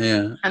do.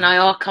 Yeah. And I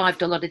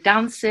archived a lot of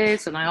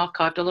dances, and I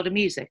archived a lot of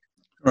music.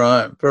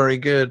 Right. Very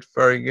good.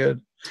 Very good.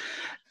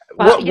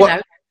 But, you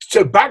know,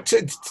 so back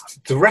to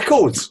the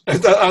records. Have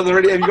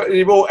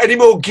you got any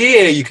more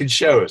gear you can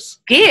show us?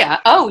 Gear?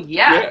 Oh,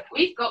 yeah.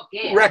 We've got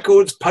gear.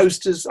 Records,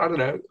 posters, I don't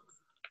know.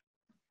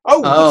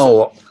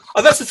 Oh,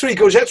 that's the Three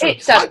Courgettes.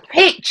 It's a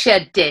picture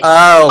disc.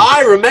 Oh.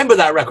 I remember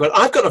that record.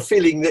 I've got a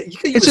feeling that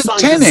you were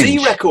signed to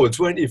Z Records,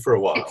 weren't you, for a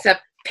while? It's a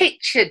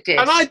picture disc.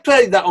 And I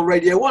played that on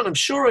Radio 1, I'm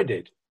sure I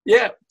did.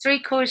 Yeah.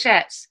 Three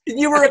Courgettes.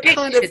 You were a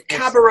kind of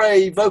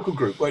cabaret vocal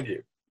group, weren't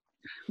you?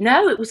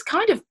 No, it was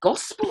kind of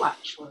gospel,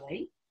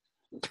 actually.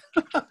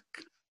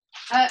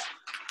 I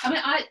mean,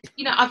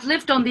 I've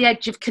lived on the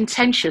edge of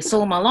contentious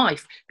all my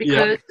life,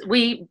 because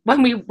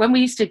when we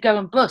used to go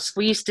and busk,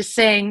 we used to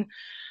sing,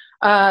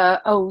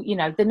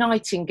 the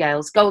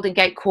Nightingales, Golden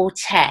Gate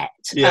Quartet,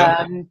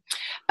 Blind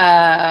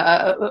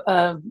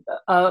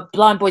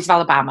Boys of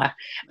Alabama.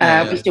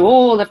 We used to do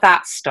all of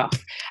that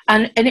stuff,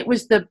 and it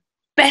was the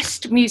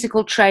best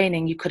musical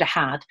training you could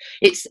have had.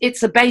 It's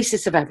the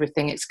basis of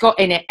everything. It's got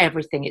in it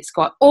everything. It's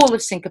got all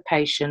of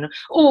syncopation,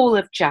 all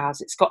of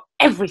jazz. It's got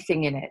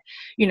everything in it.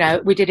 You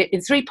know, we did it in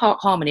 3-part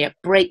harmony at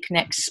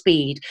breakneck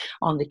speed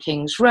on the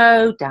King's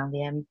Road, down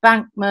the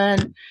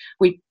embankment.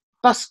 We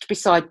busked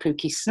beside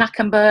Pookie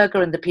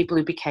Snackenberger and the people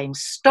who became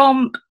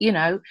Stomp. You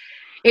know,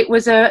 it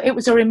was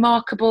a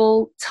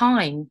remarkable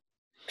time,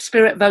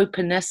 spirit of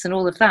openness and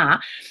all of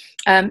that.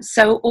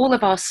 So all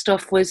of our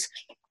stuff was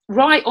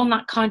right on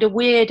that kind of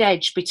weird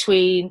edge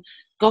between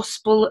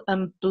gospel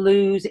and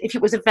blues. If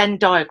it was a Venn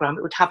diagram,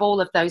 it would have all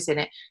of those in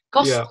it.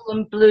 Gospel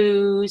and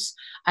blues,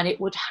 and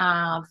it would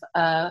have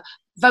a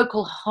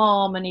vocal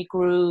harmony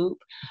group,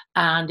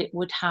 and it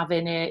would have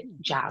in it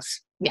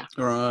jazz. Yeah.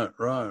 Right.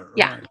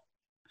 Yeah.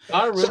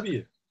 I remember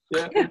you.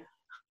 Yeah.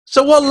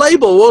 So what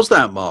label was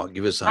that, Mark?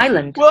 You were saying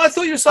Island. Well, I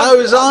thought you were saying. Oh,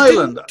 it was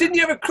Island. Didn't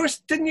you have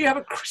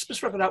a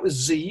Christmas record out with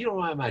Z? Or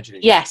I imagine.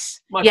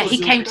 Yes.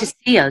 He came to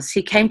see us.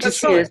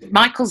 Us.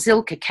 Michael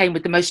Zilka came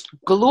with the most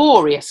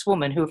glorious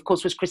woman, who of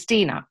course was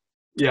Christina.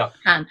 Yeah.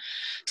 And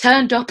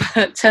turned up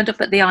at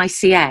the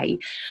ICA,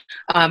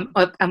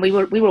 and we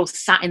were all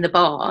sat in the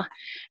bar,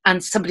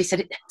 and somebody said,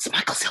 "It's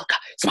Michael Zilka.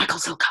 It's Michael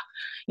Zilka."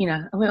 You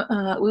know,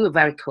 and we were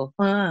very cool.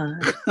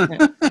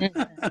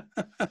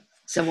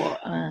 So what?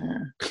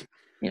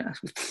 You know,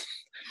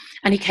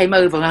 And he came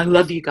over, and I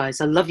love you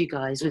guys, and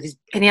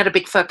he had a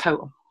big fur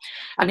coat on.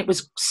 And it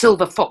was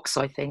Silver Fox,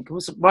 I think. It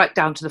was right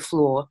down to the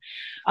floor.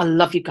 I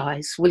love you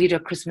guys. Will you do a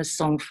Christmas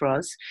song for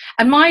us?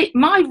 And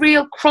my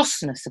real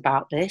crossness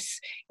about this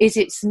is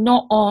it's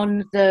not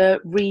on the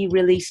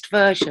re-released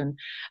version.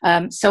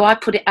 So I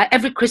put it,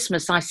 every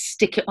Christmas I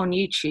stick it on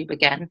YouTube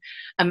again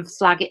and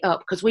flag it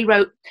up, because we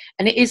wrote,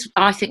 and it is,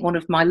 I think, one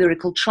of my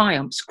lyrical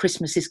triumphs,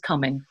 Christmas is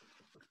Coming.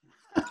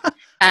 And,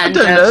 I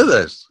don't know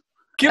this.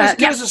 Give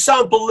us a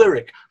sample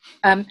lyric.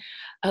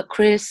 A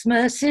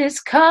Christmas is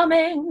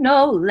coming,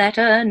 no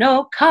letter,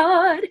 no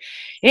card.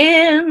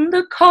 In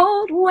the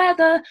cold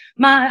weather,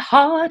 my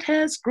heart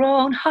has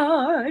grown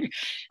hard.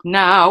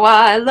 Now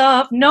I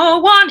love no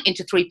one,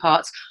 into 3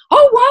 parts.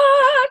 Oh,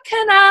 what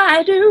can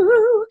I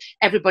do?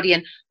 Everybody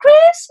in,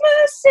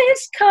 Christmas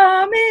is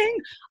coming,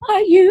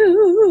 are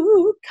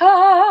you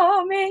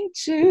coming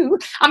too?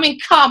 I mean,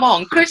 come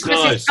on, Christmas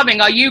is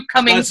coming, are you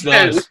coming too?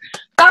 Nice.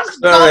 That's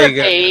gotta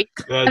be,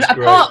 That's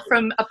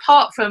and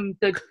apart from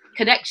the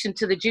connection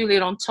to the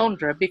Julian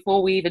entendre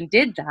before we even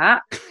did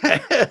that,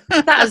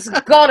 that's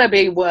gotta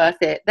be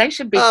worth it. They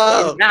should be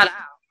putting that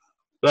out.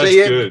 That's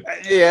good.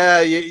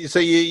 Yeah, so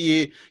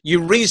you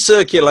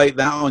recirculate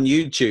that on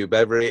YouTube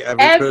every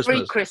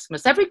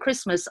Christmas. Every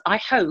Christmas, I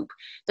hope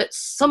that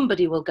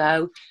somebody will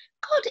go,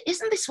 God,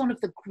 isn't this one of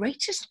the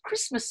greatest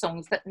Christmas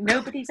songs that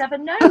nobody's ever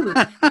known?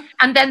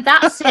 And then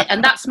that's it.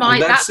 And that's my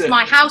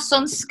my house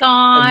on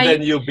Skye.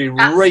 And then you'll be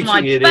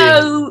rating it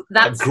in.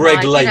 That's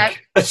Greg Lake. You know,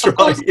 that's right.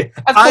 Course, yeah.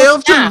 I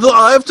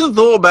often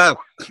thought about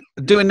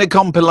doing a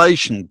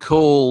compilation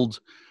called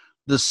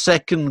The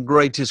Second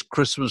Greatest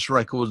Christmas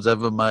Records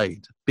Ever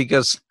Made,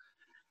 because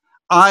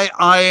I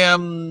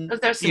am,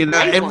 you know,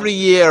 every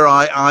year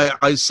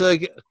I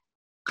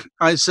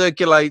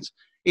circulate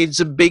It's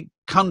a Big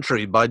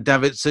Country by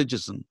David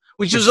Sigerson,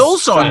 which is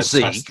also on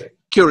C,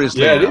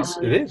 curiously. Yeah, enough,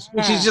 it is.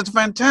 Which is just a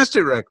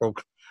fantastic record.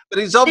 But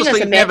it's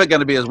obviously never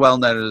going to be as well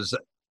known as,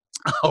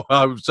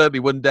 I certainly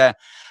wouldn't dare.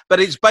 But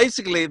it's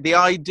basically, the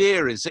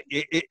idea is,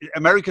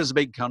 America's a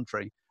big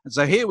country. And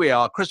so here we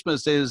are,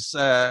 Christmas is,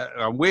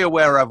 we're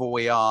wherever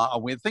we are,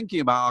 and we're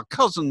thinking about our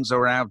cousins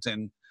are out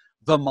in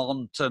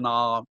Vermont, and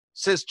our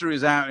sister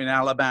is out in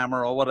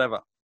Alabama or whatever.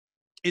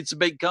 It's a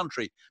big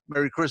country.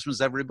 Merry Christmas,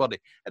 everybody.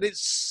 And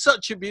it's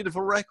such a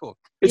beautiful record.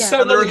 It's so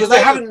lovely because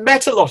they haven't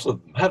met a lot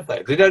of them, have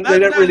they? They don't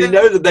really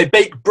know that they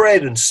bake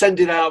bread and send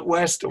it out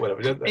west or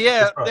whatever, don't they?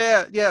 Yeah,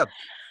 right. yeah.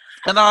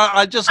 And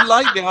I just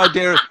like the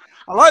idea.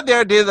 I like the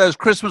idea of those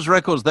Christmas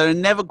records. They're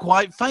never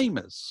quite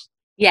famous.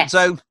 Yes.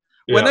 So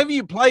whenever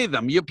you play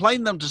them, you're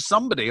playing them to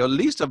somebody, or at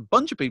least a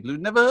bunch of people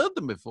who've never heard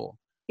them before.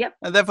 Yep.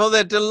 And therefore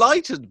they're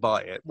delighted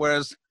by it.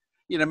 Whereas,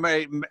 you know,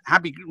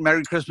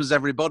 Merry Christmas,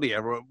 everybody.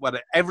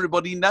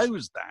 Everybody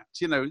knows that,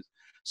 you know.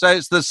 So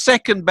it's the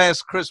second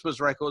best Christmas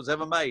records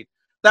ever made.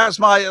 That's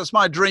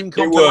my dream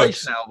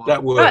compilation album.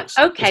 That works.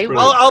 Right, okay,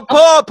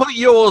 I'll put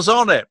yours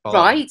on it. Bob.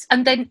 Right,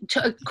 and then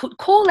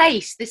call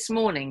Ace this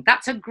morning.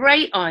 That's a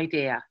great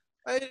idea.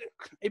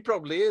 It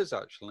probably is,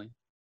 actually.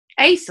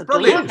 Ace would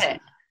love it.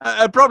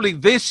 Probably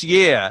this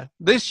year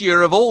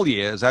of all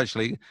years,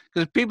 actually,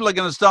 because people are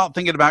going to start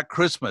thinking about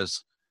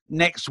Christmas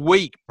next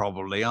week,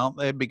 probably, aren't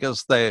they?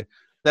 Because they're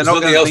not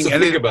nothing else to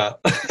think about.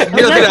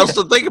 Nothing else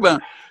to think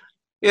about.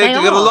 Yeah,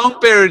 you've got a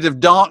long period of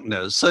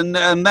darkness, and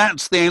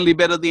that's the only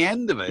bit at the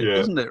end of it,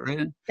 isn't it?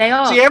 Really? They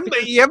are. So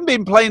you haven't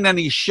been playing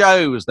any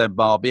shows, then,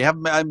 Barb. You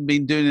haven't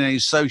been doing any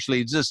socially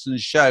existent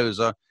shows,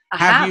 or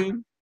have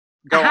you?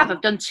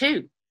 I've done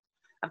two.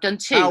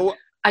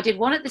 I did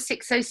one at the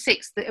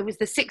 606. It was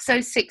the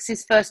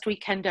 606's first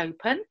weekend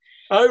open.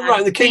 Oh,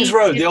 right, the King's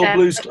Road, the old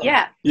blues club.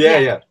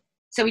 Yeah.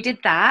 So we did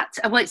that.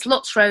 Well, it's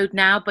Lots Road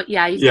now, but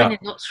he's been in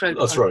Lots Road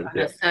for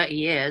 30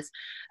 years.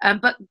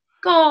 But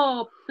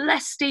God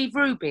bless Steve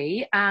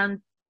Ruby, and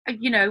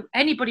you know,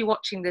 anybody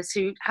watching this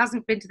who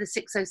hasn't been to the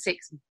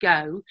 606,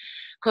 go,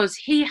 because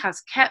he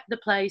has kept the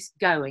place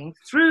going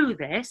through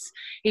this.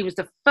 He was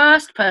the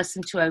first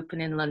person to open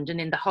in London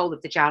in the whole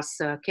of the jazz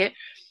circuit.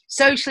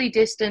 Socially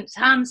distanced,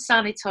 hand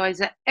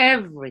sanitizer,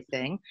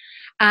 everything.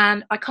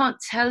 And I can't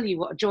tell you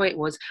what a joy it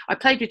was. I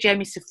played with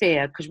Jamie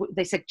Sophia because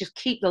they said, just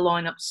keep the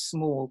lineup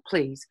small,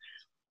 please.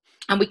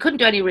 And we couldn't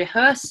do any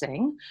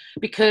rehearsing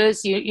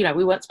because, you know,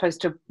 we weren't supposed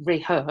to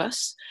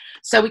rehearse.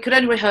 So we could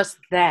only rehearse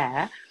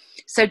there.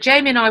 So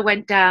Jamie and I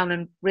went down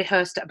and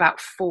rehearsed at about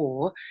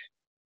 4.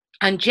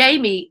 And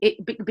Jamie,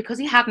 because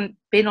he hadn't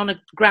been on a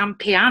grand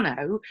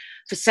piano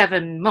for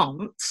 7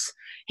 months,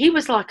 he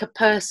was like a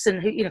person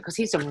who, you know, because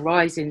he's a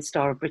rising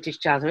star of British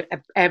jazz.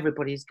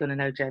 Everybody's going to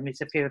know Jamie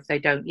Sophia if they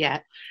don't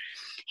yet.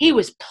 He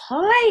was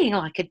playing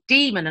like a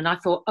demon, and I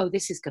thought, oh,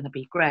 this is going to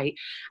be great.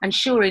 And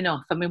sure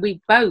enough, I mean,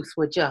 we both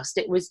were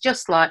it was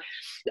just like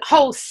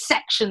whole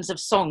sections of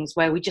songs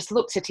where we just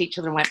looked at each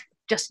other and went,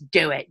 just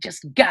do it,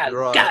 just go.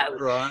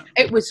 Right.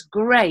 It was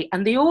great.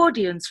 And the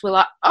audience were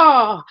like,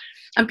 oh,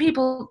 and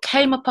people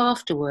came up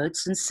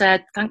afterwards and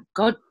said, thank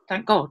God,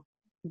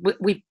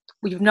 we've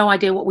no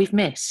idea what we've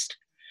missed.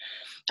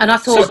 And I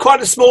thought... So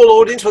quite a small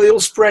audience where they all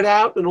spread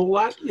out and all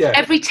that? Yeah.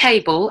 Every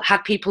table had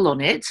people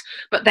on it,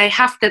 but they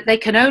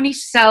can only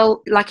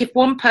sell, like if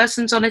one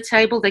person's on a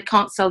table, they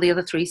can't sell the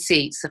other 3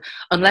 seats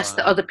unless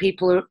the other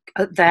people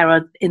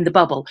are in the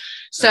bubble.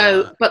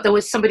 So, but there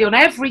was somebody on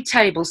every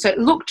table, so it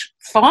looked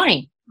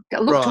fine.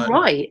 It looked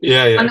right.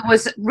 Yeah. And it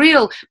was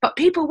real, but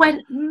people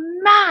went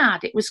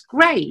mad. It was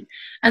great.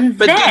 And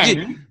but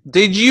then...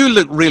 Did you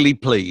look really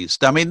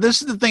pleased? I mean,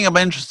 this is the thing I'm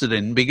interested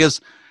in, because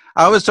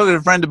I was talking to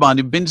a friend of mine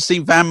who'd been to see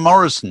Van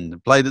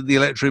Morrison, played at the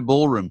Electric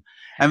Ballroom.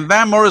 And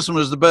Van Morrison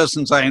was the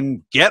person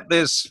saying, get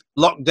this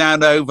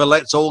lockdown over,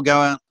 let's all go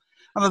out.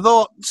 And I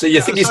thought... So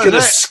you think he's going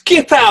to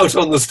skip out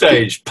on the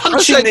stage,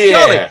 punch in the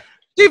air?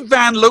 Did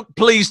Van look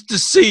pleased to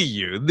see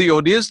you, the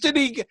audience? Did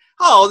he...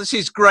 Oh, this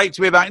is great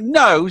to be back.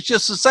 No, it's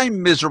just the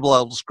same miserable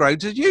old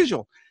scrote as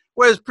usual.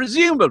 Whereas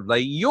presumably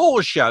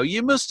your show,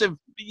 you must have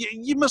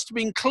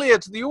been clear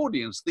to the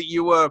audience that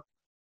you were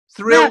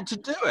thrilled to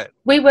do it.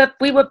 We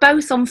were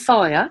both on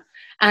fire,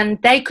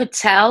 and they could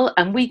tell,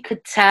 and we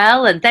could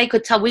tell, and they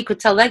could tell, we could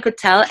tell, they could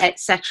tell,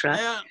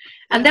 etc.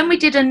 And then we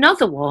did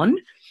another one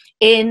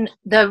in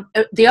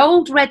the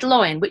old Red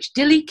Lion, which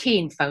Dilly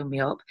Keane phoned me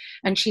up,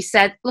 and she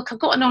said, look, I've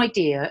got an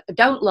idea,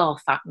 don't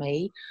laugh at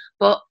me,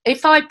 but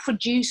if I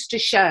produced a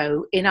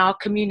show in our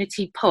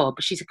community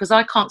pub, she said, because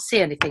I can't see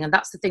anything, and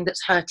that's the thing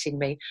that's hurting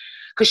me,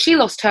 because she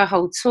lost her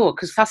whole tour,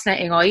 because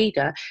Fascinating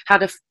Aida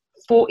had a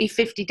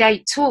 40-50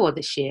 day tour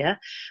this year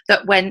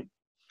that went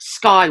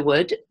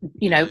skyward,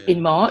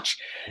 in March.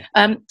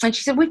 And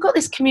she said, we've got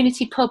this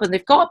community pub and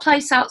they've got a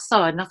place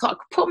outside. And I thought I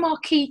could put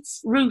Marquis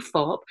roof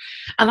up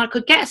and I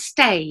could get a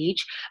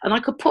stage and I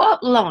could put up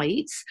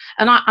lights.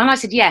 And I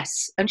said,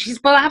 yes. And she said,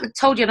 well, I haven't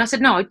told you. And I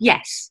said, no,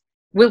 yes,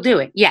 we'll do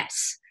it.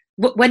 Yes.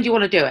 When do you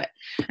want to do it?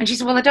 And she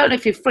said, well, I don't know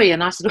if you're free.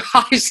 And I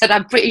said,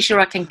 I'm pretty sure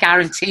I can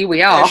guarantee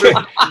we are.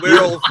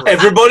 We're all free.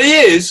 Everybody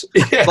is.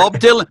 Yeah. Bob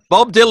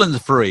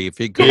Dylan's free if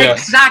you could. Yeah.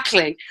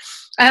 Exactly.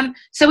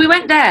 So we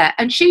went there,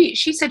 and she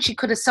said she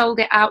could have sold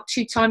it out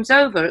 2 times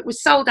over. It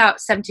was sold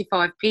out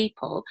 75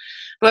 people,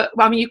 but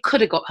I mean, you could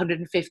have got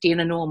 150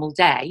 in a normal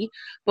day,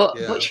 but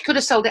she could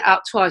have sold it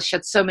out twice. She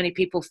had so many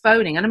people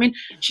phoning, and I mean,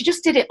 she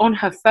just did it on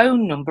her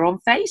phone number on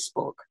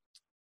Facebook.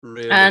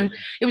 Really? And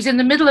it was in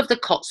the middle of the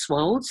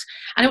Cotswolds,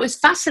 and it was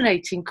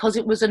fascinating because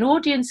it was an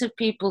audience of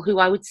people who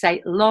I would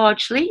say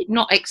largely,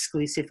 not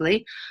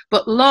exclusively,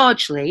 but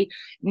largely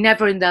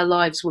never in their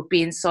lives would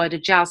be inside a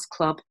jazz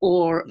club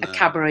or a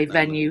cabaret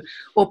venue,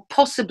 or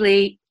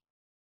possibly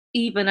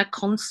even a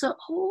concert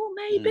hall,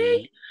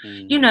 maybe,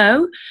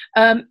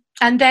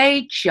 and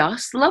they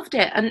just loved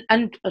it. And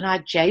I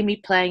had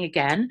Jamie playing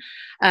again.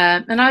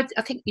 And I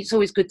think it's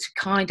always good to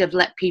kind of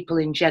let people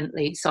in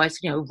gently. So I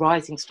said,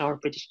 rising star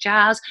of British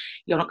jazz,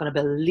 you're not going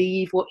to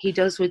believe what he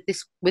does with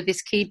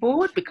this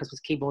keyboard, because it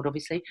was keyboard,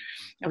 obviously.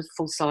 It was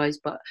full size,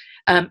 but,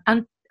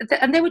 and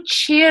they were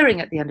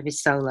cheering at the end of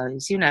his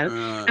solos,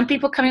 and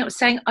people coming up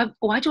saying,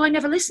 why do I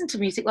never listen to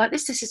music like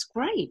this? This is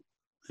great.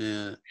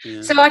 Yeah.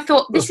 So I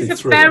thought this is a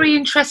very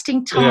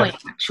interesting time,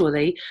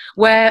 actually,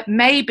 where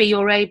maybe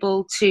you're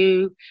able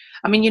to,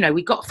 I mean,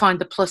 we've got to find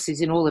the pluses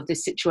in all of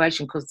this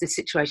situation, because this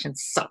situation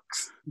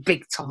sucks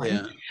big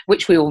time,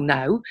 which we all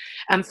know.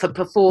 And for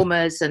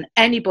performers and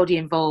anybody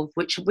involved,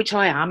 which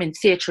I am in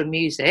theatre and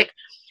music,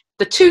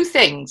 the two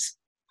things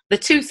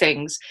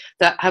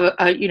that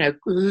are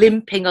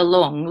limping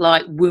along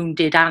like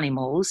wounded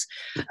animals,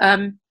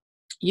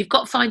 you've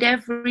got to find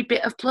every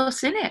bit of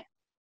plus in it.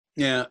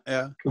 Yeah.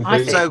 So,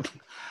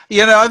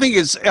 I think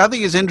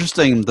it's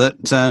interesting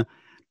that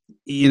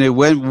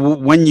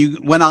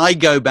when I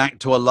go back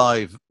to a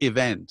live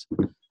event,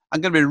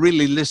 I'm going to be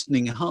really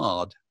listening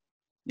hard,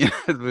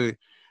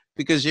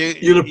 because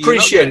you'll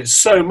appreciate it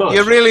so much.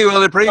 You really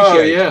will appreciate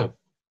it. Oh yeah.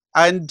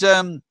 And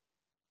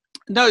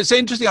no, it's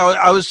interesting.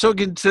 I was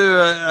talking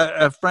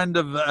to a friend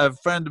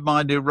of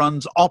mine who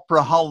runs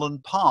Opera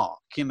Holland Park.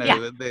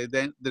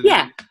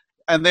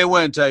 And they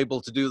weren't able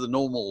to do the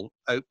normal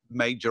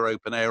major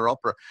open air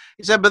opera.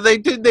 He said, but they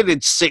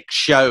did 6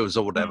 shows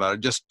or whatever,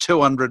 just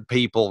 200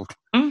 people,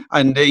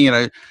 and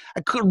a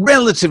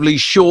relatively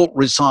short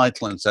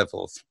recital and so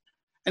forth.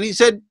 And he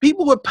said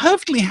people were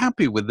perfectly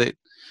happy with it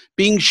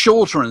being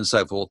shorter and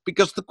so forth,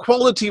 because the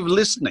quality of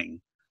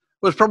listening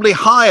was probably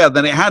higher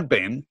than it had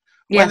been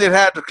when it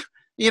had,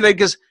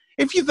 because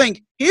if you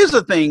think, here's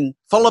a thing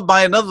followed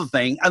by another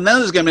thing, and then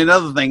there's going to be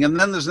another thing, and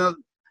then there's another,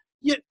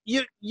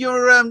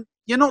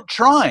 you're not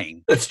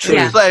trying. That's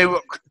true.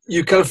 So,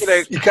 you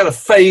kind of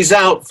phase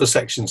out for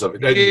sections of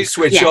it, don't you? You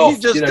switch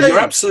off. You're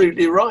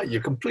absolutely right.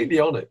 You're completely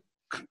on it.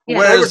 Yeah.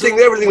 Whereas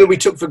everything that we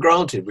took for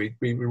granted, we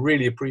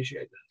really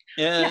appreciate that.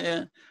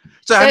 Yeah.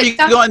 So have you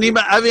got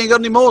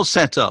any more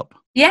set up?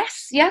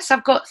 Yes,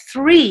 I've got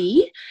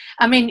 3.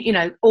 I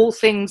mean, all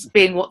things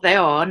being what they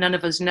are, none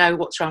of us know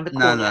what's around the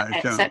corner,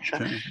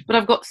 etc. But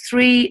I've got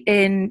 3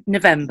 in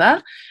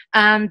November,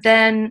 and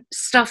then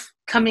stuff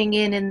coming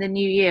in the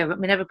new year. I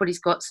mean, everybody's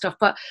got stuff,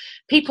 but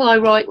people I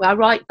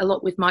write a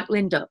lot with Mike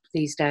Lindup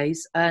these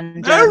days.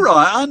 And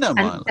right, I know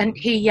Mike. And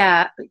he,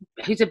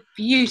 who's a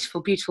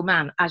beautiful, beautiful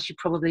man, as you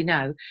probably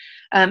know.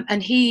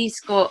 And he's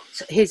got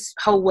his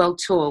whole world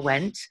tour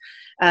went,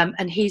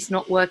 and he's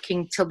not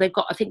working till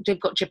I think they've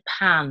got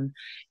Japan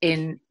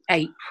in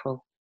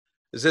April.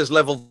 Is this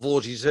level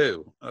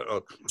 42?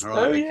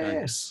 Oh,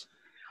 yes.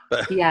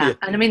 But, yeah,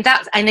 and I mean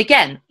and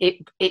again,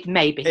 it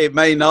may be. It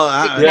may not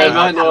happen. It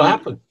might not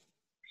happen.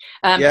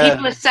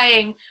 People are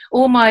saying,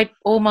 all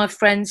my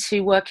friends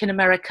who work in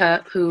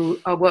America, who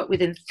I work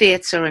with in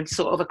theatre and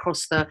sort of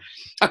across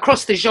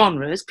the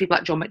genres, people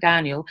like John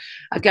McDaniel,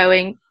 are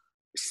going.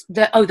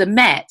 The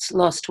Met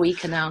last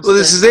week announced. Well,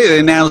 this is it. They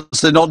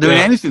announced they're not doing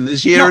anything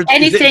this year. Not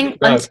anything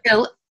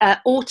until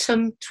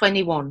autumn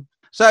 21.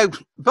 So,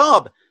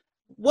 Barb,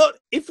 what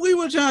if we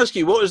were to ask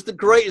you what is the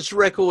greatest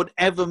record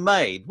ever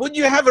made? Would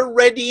you have a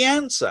ready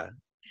answer?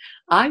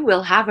 I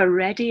will have a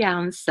ready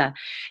answer.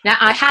 Now,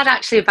 I had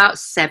actually about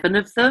 7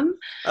 of them.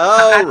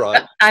 Oh,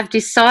 right. I've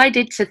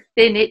decided to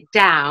thin it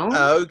down.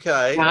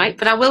 Okay. Right,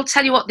 but I will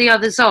tell you what the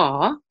others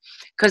are,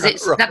 because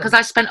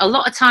I spent a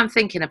lot of time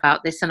thinking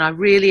about this, and I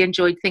really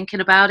enjoyed thinking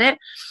about it,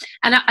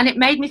 and it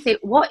made me think,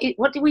 what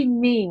do we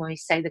mean when we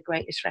say the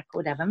greatest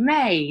record ever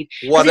made?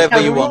 Whatever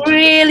you want. It's a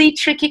really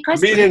tricky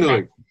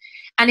question.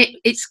 And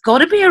it's got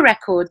to be a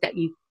record that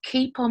you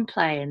keep on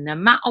playing, no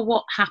matter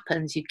what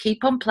happens. You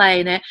keep on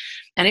playing it,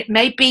 and it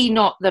may be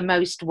not the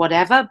most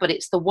whatever, but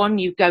it's the one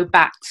you go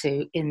back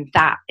to in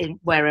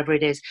wherever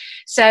it is.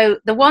 So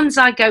the ones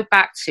I go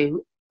back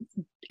to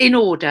in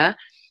order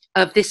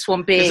of this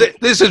one being...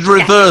 This is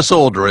reverse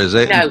order, is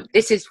it? No,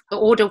 this is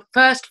order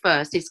first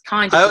is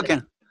kind of... Okay.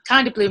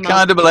 Kind of blue.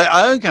 Kind of blue.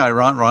 Okay,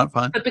 right,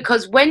 fine. But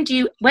because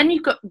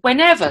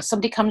whenever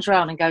somebody comes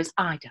around and goes,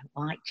 I don't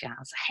like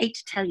jazz, I hate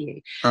to tell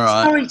you,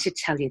 sorry to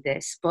tell you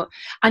this, but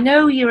I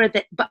know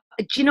but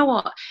do you know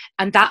what?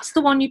 And that's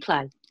the one you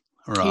play.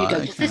 Right. You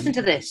go, just listen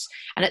to this.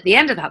 And at the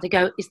end of that, they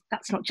go,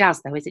 that's not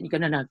jazz though, is it? And you go,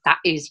 no, that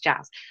is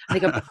jazz. And they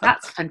go, but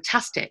that's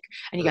fantastic.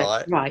 And you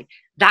go, right,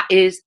 that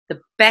is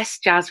the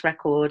best jazz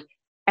record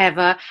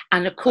ever.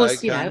 And of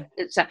course,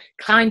 it's a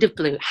Kind of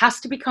Blue. It has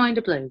to be Kind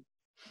of Blue.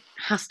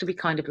 Has to be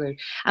Kind of Blue.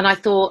 And I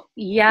thought,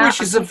 which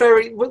is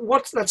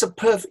that's a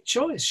perfect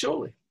choice,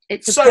 surely.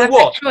 It's a So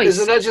What? Choice.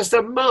 Isn't that just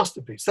a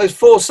masterpiece? Those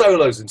 4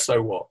 solos in So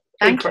What?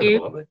 Thank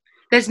you. Aren't they?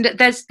 There's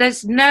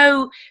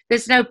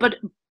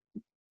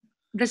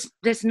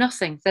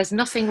nothing. There's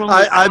nothing wrong.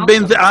 I've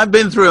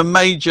been through a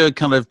major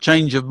kind of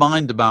change of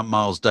mind about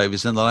Miles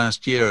Davis in the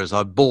last year, as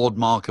I bored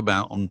Mark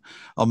about on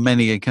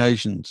many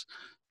occasions,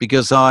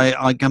 because I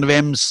kind of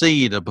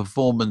emceed a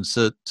performance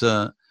at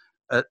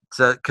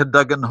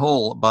Cadogan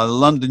Hall by the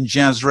London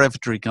Jazz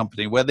Repertory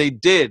Company, where they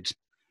did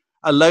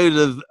a load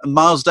of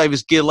Miles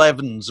Davis, Gil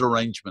Evans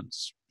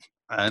arrangements,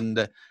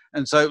 and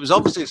so it was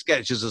obviously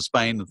sketches of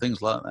Spain and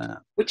things like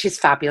that, which is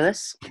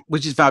fabulous.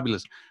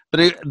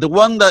 But the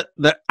one that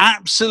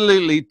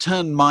absolutely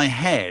turned my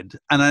head,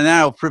 and I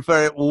now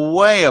prefer it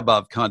way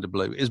above Kind of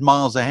Blue, is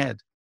Miles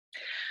Ahead.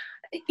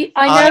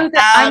 I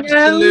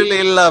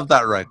absolutely love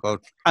that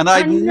record, and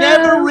I'd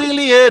never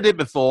really heard it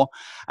before,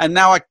 and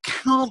now I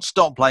can't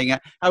stop playing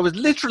it. I was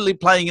literally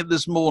playing it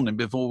this morning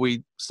before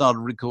we started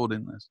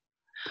recording this.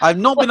 I've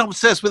not been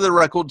obsessed with the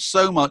record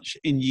so much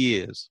in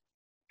years.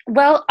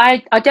 Well,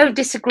 I don't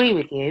disagree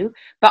with you,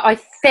 but I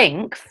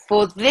think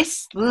for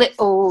this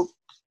little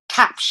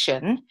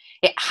caption,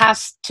 it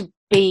has to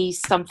be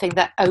something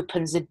that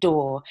opens a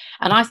door,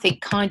 and I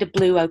think Kind of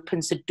Blue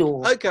opens a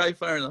door. Okay,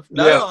 fair enough.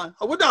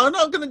 I'm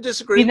not going to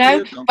disagree.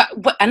 With you,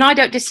 but and I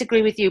don't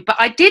disagree with you. But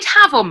I did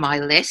have on my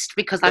list,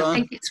 because I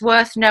think it's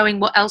worth knowing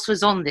what else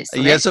was on this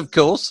list. Yes, of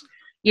course.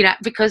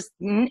 Because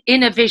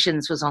Inner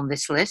Visions was on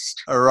this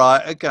list. All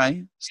right,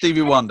 okay.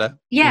 Stevie Wonder.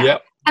 Yeah.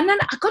 Yep. And then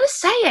I've got to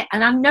say it,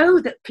 and I know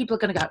that people are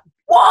going to go,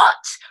 what?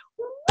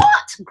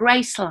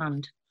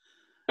 Graceland.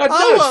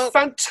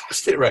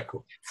 Fantastic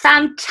record.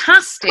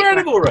 Fantastic.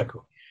 Incredible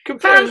record.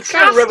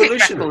 Fantastic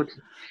revolutionary. Record.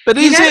 But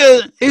is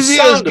it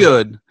as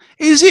good?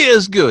 Is it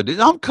as good?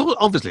 It's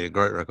obviously a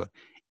great record.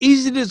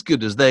 Is it as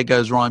good as There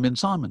Goes Rhymin'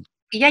 Simon?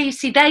 Yeah, you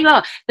see, there you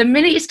are. The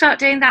minute you start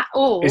doing that,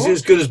 is it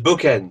as good as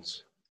Bookends?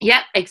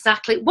 Yeah,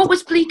 exactly. What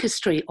was Bleecker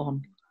Street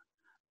on?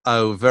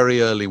 Oh,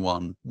 very early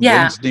one.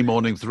 Yeah. Wednesday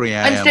morning, 3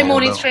 a.m. Wednesday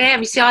morning, 3 a.m.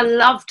 You see, I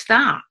loved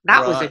that.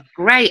 That was a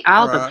great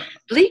album. Right.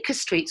 Bleecker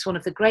Street's one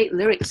of the great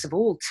lyrics of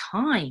all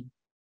time.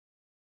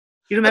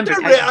 You remember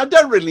I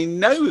don't really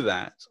know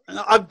that.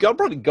 I've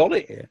probably got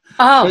it here.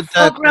 Oh,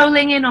 fog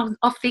rolling in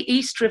off the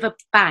East River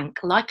bank,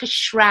 like a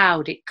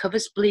shroud, it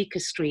covers Bleecker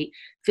Street.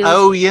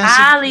 Fills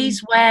alleys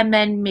where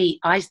men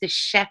meet, eyes the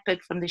shepherd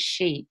from the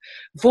sheep.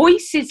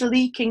 Voices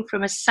leaking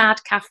from a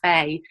sad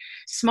cafe.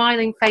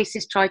 Smiling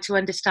faces try to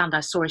understand. I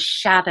saw a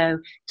shadow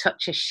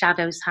touch a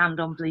shadow's hand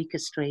on Bleecker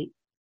Street.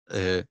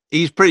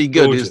 He's pretty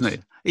good, isn't he?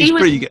 He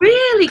was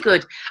really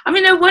good. I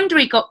mean, no wonder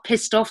he got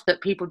pissed off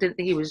that people didn't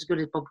think he was as good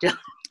as Bob Dylan.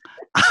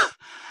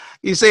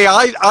 You see,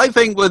 I often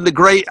think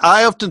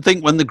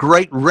when the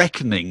great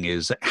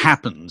reckoning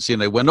happens,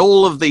 when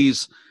all of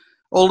these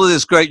all of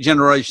this great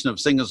generation of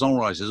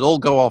singer-songwriters all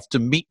go off to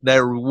meet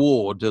their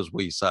reward, as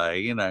we say,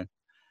 you know.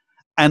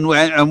 And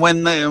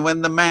when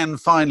the man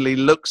finally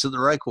looks at the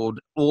record,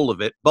 all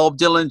of it, Bob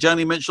Dylan,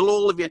 Joni Mitchell,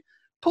 all of you,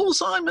 Paul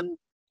Simon,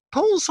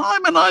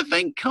 I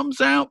think,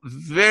 comes out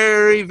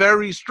very,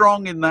 very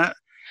strong in that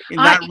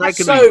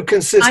record. So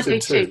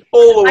consistent too,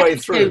 all the way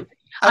through.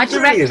 I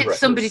directed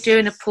somebody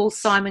doing a Paul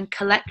Simon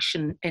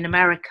collection in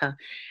America,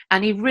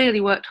 and he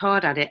really worked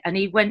hard at it, and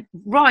he went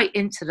right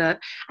into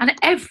and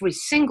every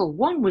single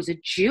one was a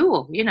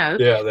jewel, you know.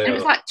 Yeah, it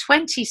was like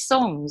 20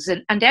 songs,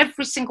 and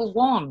every single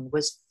one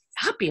was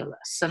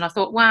fabulous. And I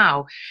thought,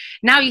 wow.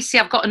 Now you see,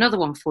 I've got another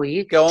one for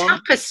you. Go on.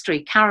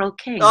 Tapestry, Carole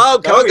King.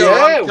 Oh, can't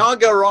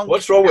go wrong.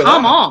 What's wrong with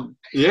Come that? on.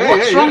 Yeah,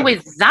 What's wrong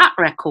with that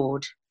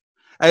record?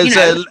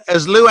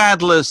 As Lou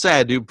Adler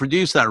said, who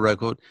produced that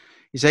record,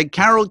 he said,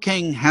 Carole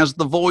King has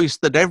the voice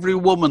that every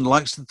woman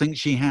likes to think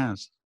she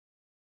has.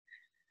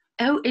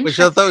 Oh, interesting. Which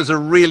I thought was a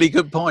really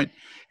good point.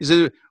 He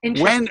said,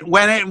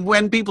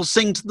 when people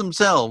sing to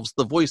themselves,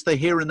 the voice they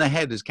hear in their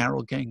head is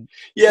Carole King.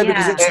 Yeah,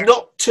 because it's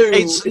not too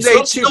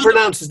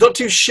pronounced. It's not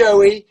too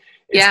showy.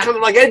 It's kind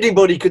of like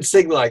anybody could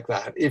sing like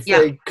that if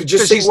they could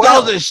just sing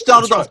well. She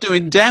started off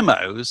doing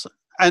demos,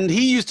 and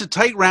he used to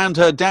take round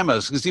her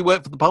demos because he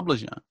worked for the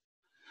publisher.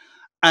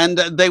 And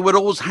they would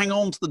always hang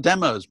on to the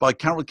demos by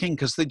Carole King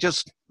because they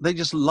just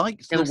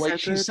liked the way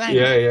she sang.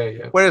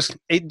 Yeah. Whereas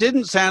it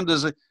didn't sound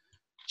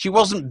she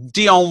wasn't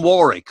Dionne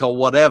Warwick or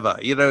whatever,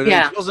 you know.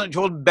 She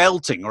wasn't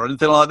belting or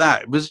anything like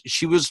that.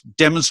 She was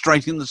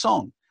demonstrating the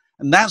song,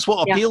 and that's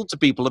what appealed to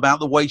people about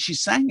the way she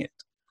sang it.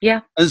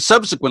 Yeah. And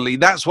subsequently,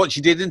 that's what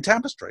she did in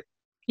Tapestry.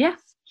 Yeah,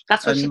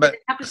 that's what she did in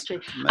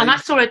Tapestry. And I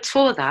saw her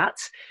tour that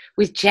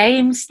with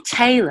James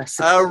Taylor.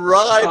 Oh,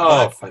 right.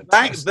 Oh,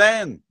 back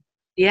then.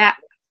 Yeah.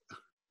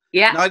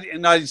 Yeah.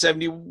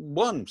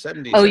 1971,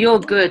 70. Oh, you're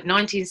good.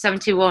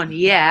 1971.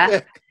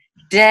 Yeah.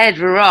 Dead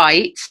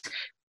right.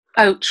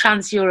 Oh,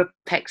 Trans-Europe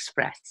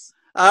Express.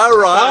 All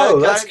right. Oh,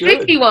 that's good.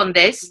 Tricky one,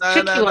 this.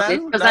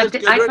 Because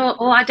I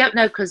thought, I don't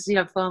know, because, you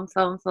know, fun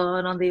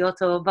on the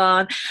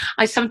Autobahn.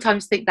 I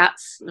sometimes think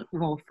that's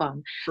more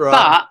fun.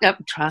 Right.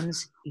 But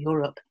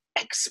Trans-Europe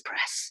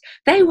Express,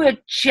 they were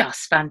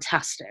just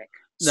fantastic.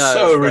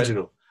 So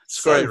original.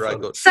 Great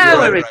record.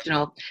 So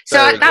original.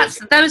 So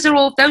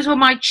those were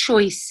my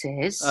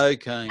choices.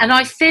 Okay. And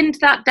I thinned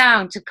that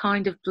down to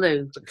Kind of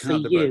Blue for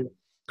you.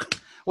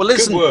 Well,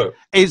 listen,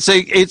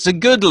 it's a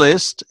good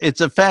list. It's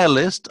a fair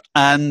list,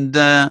 and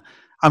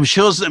I'm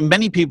sure that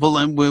many people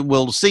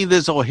will see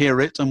this or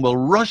hear it and will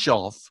rush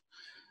off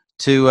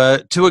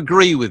to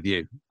agree with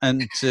you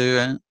and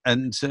to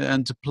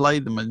play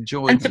them,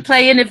 enjoy and them. To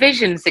play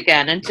Innovisions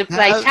again, and to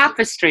play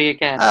Tapestry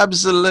again.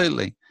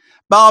 Absolutely.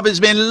 Barb, it's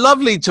been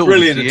lovely talking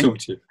to you. Brilliant to talk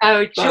to you.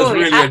 Oh, joy.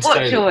 Really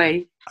what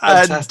joy.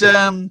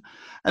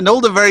 And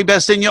all the very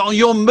best in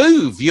your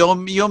move. You're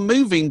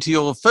moving to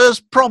your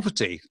first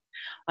property.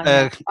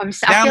 I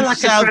feel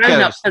like a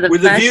grown-up for the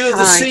with first a view of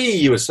the time. sea,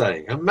 you were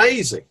saying.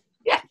 Amazing.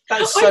 Yeah.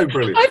 That's so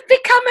brilliant. I've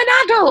become an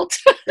adult.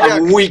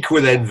 I'm weak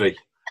with envy.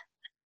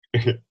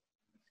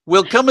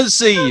 We'll come and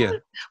see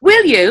you.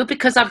 Will you?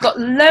 Because I've got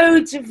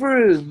loads of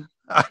room.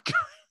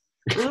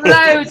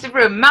 Loads of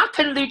room. Map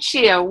and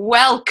Lucia,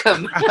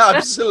 welcome.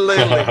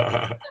 Absolutely.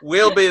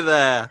 We'll be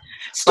there.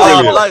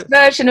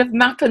 Version of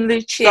Map and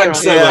Lucia.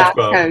 Thanks so much,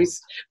 Bob.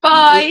 Coast.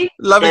 Bye.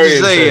 Lovely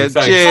to see you.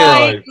 Thanks.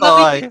 Cheers.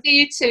 Bye. Lovely to see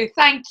you too.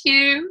 Thank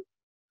you.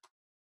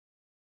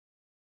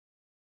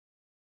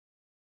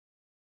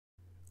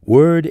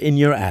 Word in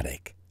Your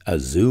Attic, a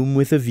Zoom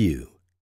with a View.